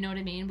 You know what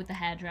I mean? With the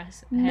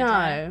hairdresser.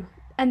 No.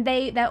 And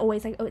they're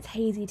always like, oh, it's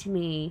hazy to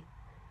me.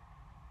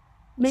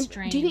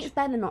 Strange. Do you think it's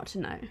better not to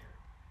know?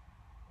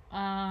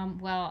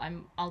 Well,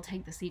 I'll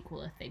take the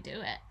sequel if they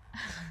do it.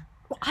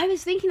 Well, I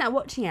was thinking that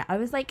watching it. I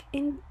was like,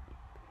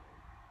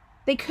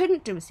 they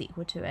couldn't do a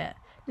sequel to it.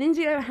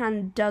 Lindsay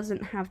Lohan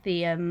doesn't have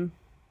the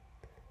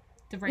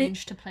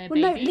range to play a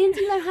baby. Well, no,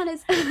 Lindsay Lohan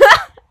is...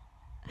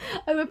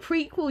 Oh, a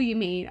prequel, you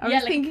mean? I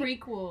was thinking... a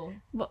prequel.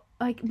 What,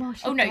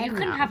 she's oh, no, you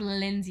couldn't now. have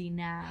Lindsay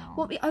now.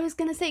 Well, I was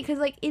going to say, because,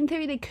 in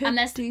theory, they could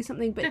do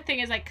something, but... The thing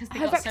is, because they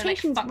got so,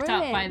 fucked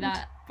ruined.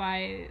 up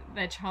by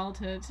their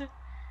childhood.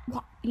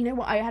 What? You know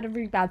what? I had a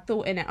really bad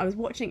thought in it. I was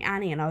watching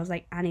Annie, and I was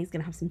like, Annie's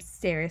going to have some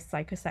serious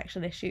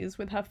psychosexual issues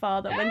with her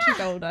father when she's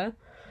older,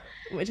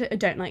 which I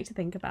don't like to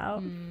think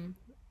about.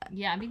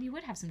 Yeah, I mean, you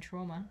would have some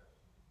trauma.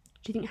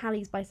 Do you think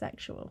Hallie's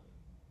bisexual?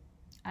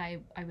 I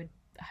would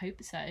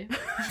hope so.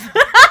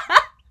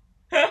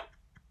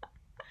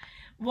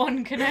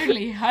 One can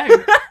only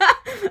hope.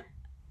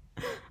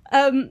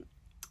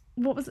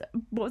 What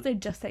was I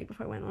just saying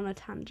before I went on a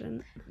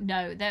tangent?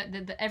 No,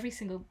 every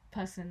single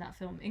person in that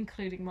film,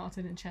 including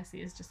Martin and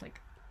Chessie, is just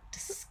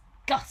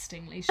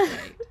disgustingly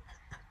straight.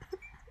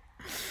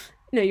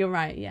 No, you're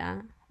right.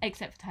 Yeah.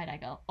 Except for tie-dye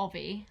girl,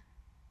 Ovi.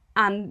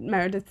 And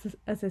Meredith's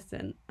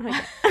assistant.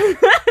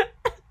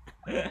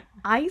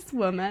 Ice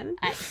woman.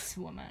 Ice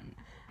woman.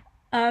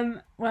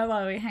 Where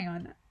were we? Hang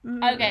on.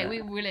 Okay,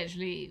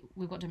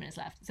 we've got 2 minutes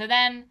left. So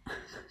then,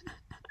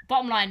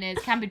 bottom line is,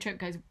 camping trip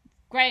goes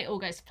great, all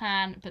goes to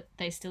plan, but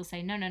they still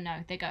say no.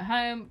 They go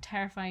home,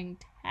 terrifying,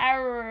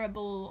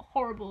 terrible,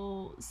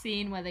 horrible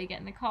scene where they get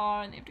in the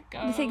car and they have to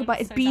go. They say goodbye.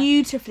 It's so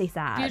beautifully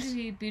sad.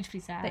 Beautifully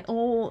sad. They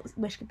all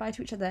wish goodbye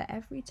to each other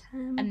every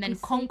time. And then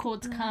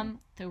Concords come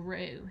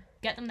through.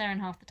 Get them there in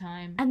half the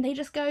time. And they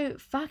just go,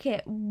 fuck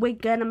it, we're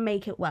gonna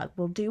make it work.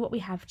 We'll do what we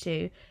have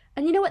to.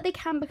 And you know what? They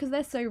can, because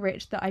they're so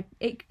rich that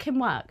it can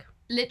work.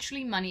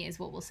 Literally, money is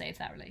what will save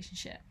that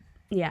relationship.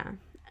 Yeah.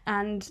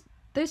 And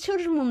those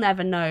children will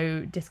never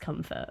know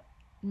discomfort.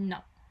 No.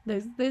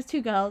 Those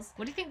two girls.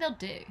 What do you think they'll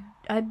do?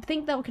 I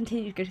think they'll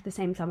continue to go to the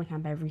same summer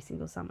camp every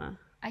single summer.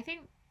 I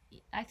think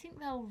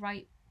they'll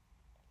write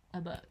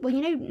a book. Well,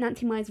 you know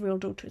Nancy Meyer's real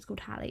daughter is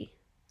called Hallie.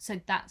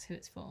 So that's who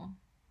it's for.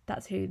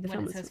 That's who the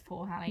film is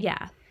for. Hallie.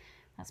 Yeah.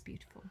 That's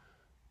beautiful.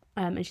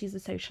 And she's a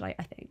socialite,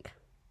 I think.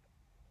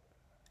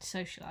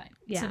 Socialite.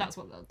 Yeah. So that's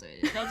what they'll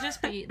do.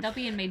 They'll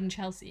be in Made in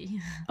Chelsea.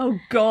 Oh,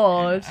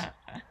 God.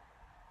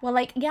 Well,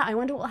 like, yeah, I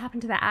wonder what will happen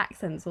to their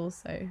accents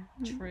also.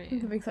 True.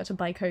 Living such a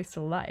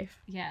bi-coastal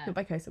life. Yeah. Not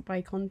bi-coastal,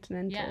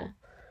 bi-continental.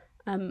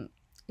 Yeah.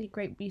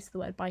 Great use of the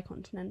word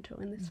bi-continental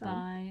in this film.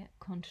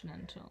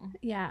 Bi-continental.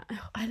 Yeah.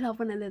 I love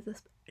when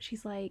Elizabeth,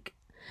 she's like,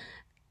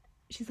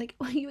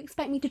 oh, you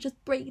expect me to just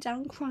break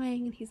down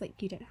crying? And he's like,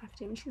 you don't have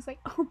to. And she's like,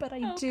 oh, but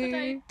I do. But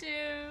I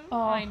do.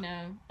 Oh. I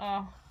know.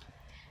 Oh.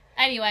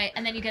 Anyway,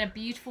 and then you get a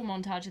beautiful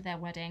montage of their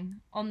wedding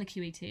on the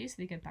QE2, so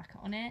they go back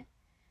on it.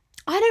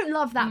 I don't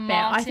love that bit.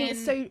 I think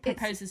Martin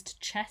proposes to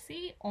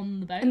Chessie on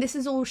the boat. And this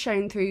is all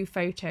shown through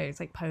photos,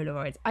 like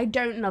Polaroids. I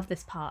don't love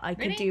this part. I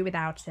could do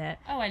without it.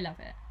 Oh, I love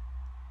it.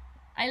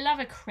 I love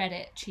a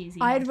credit cheesy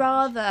I'd montage.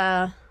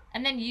 rather...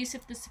 And then use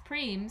of the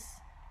Supremes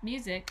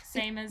music,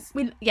 same as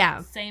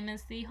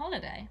the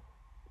holiday.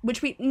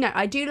 No,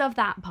 I do love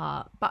that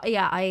part. But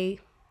yeah, I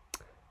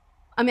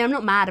mean, I'm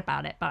not mad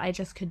about it, but I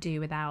just could do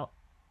without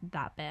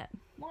that bit.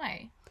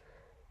 Why?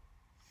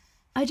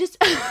 I just...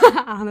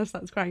 Anna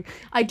starts crying.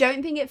 I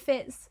don't think it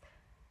fits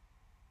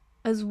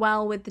as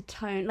well with the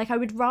tone. Like, I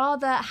would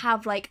rather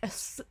have, like,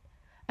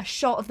 a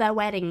shot of their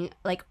wedding,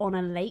 like, on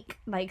a lake,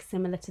 like,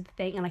 similar to the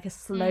thing, and, like, a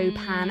slow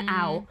pan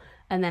out,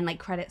 and then, like,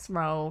 credits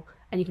roll,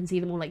 and you can see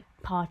them all, like,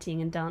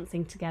 partying and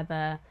dancing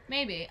together.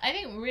 Maybe. I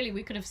think, really,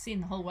 we could have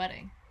seen the whole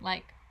wedding.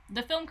 Like,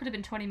 the film could have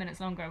been 20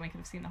 minutes longer, and we could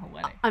have seen the whole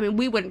wedding. I mean,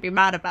 we wouldn't be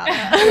mad about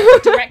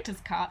it.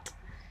 Director's cut.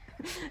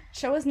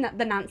 Show us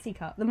the Nancy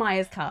cut, the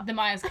Myers cut. The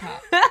Myers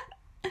cut.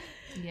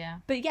 Yeah.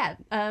 But yeah,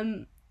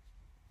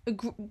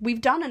 we've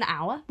done an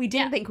hour. We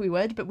didn't think we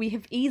would, but we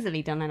have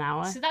easily done an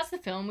hour. So that's the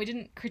film. We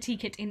didn't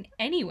critique it in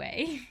any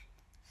way.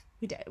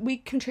 We did. We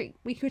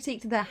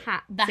critiqued the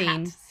hat The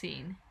scene. hat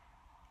scene.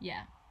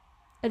 Yeah.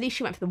 At least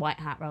she went for the white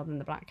hat rather than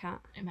the black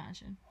hat.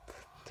 Imagine.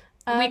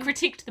 We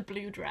critiqued the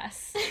blue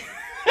dress.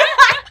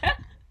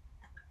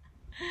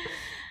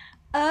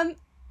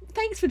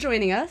 Thanks for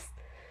joining us.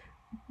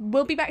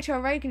 We'll be back to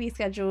our regularly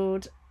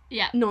scheduled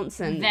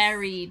nonsense.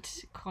 Varied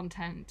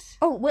content.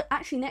 Oh, well,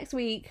 actually, next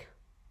week...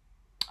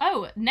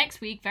 Oh,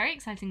 next week, very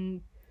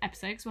exciting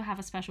episode, because we'll have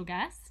a special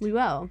guest. We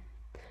will.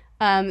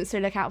 So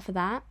look out for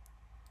that.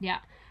 Yeah.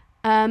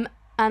 And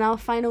our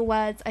final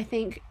words, I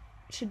think,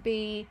 should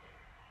be...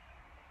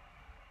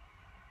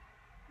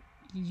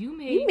 You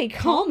may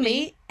call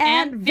me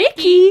Aunt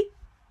Vicky.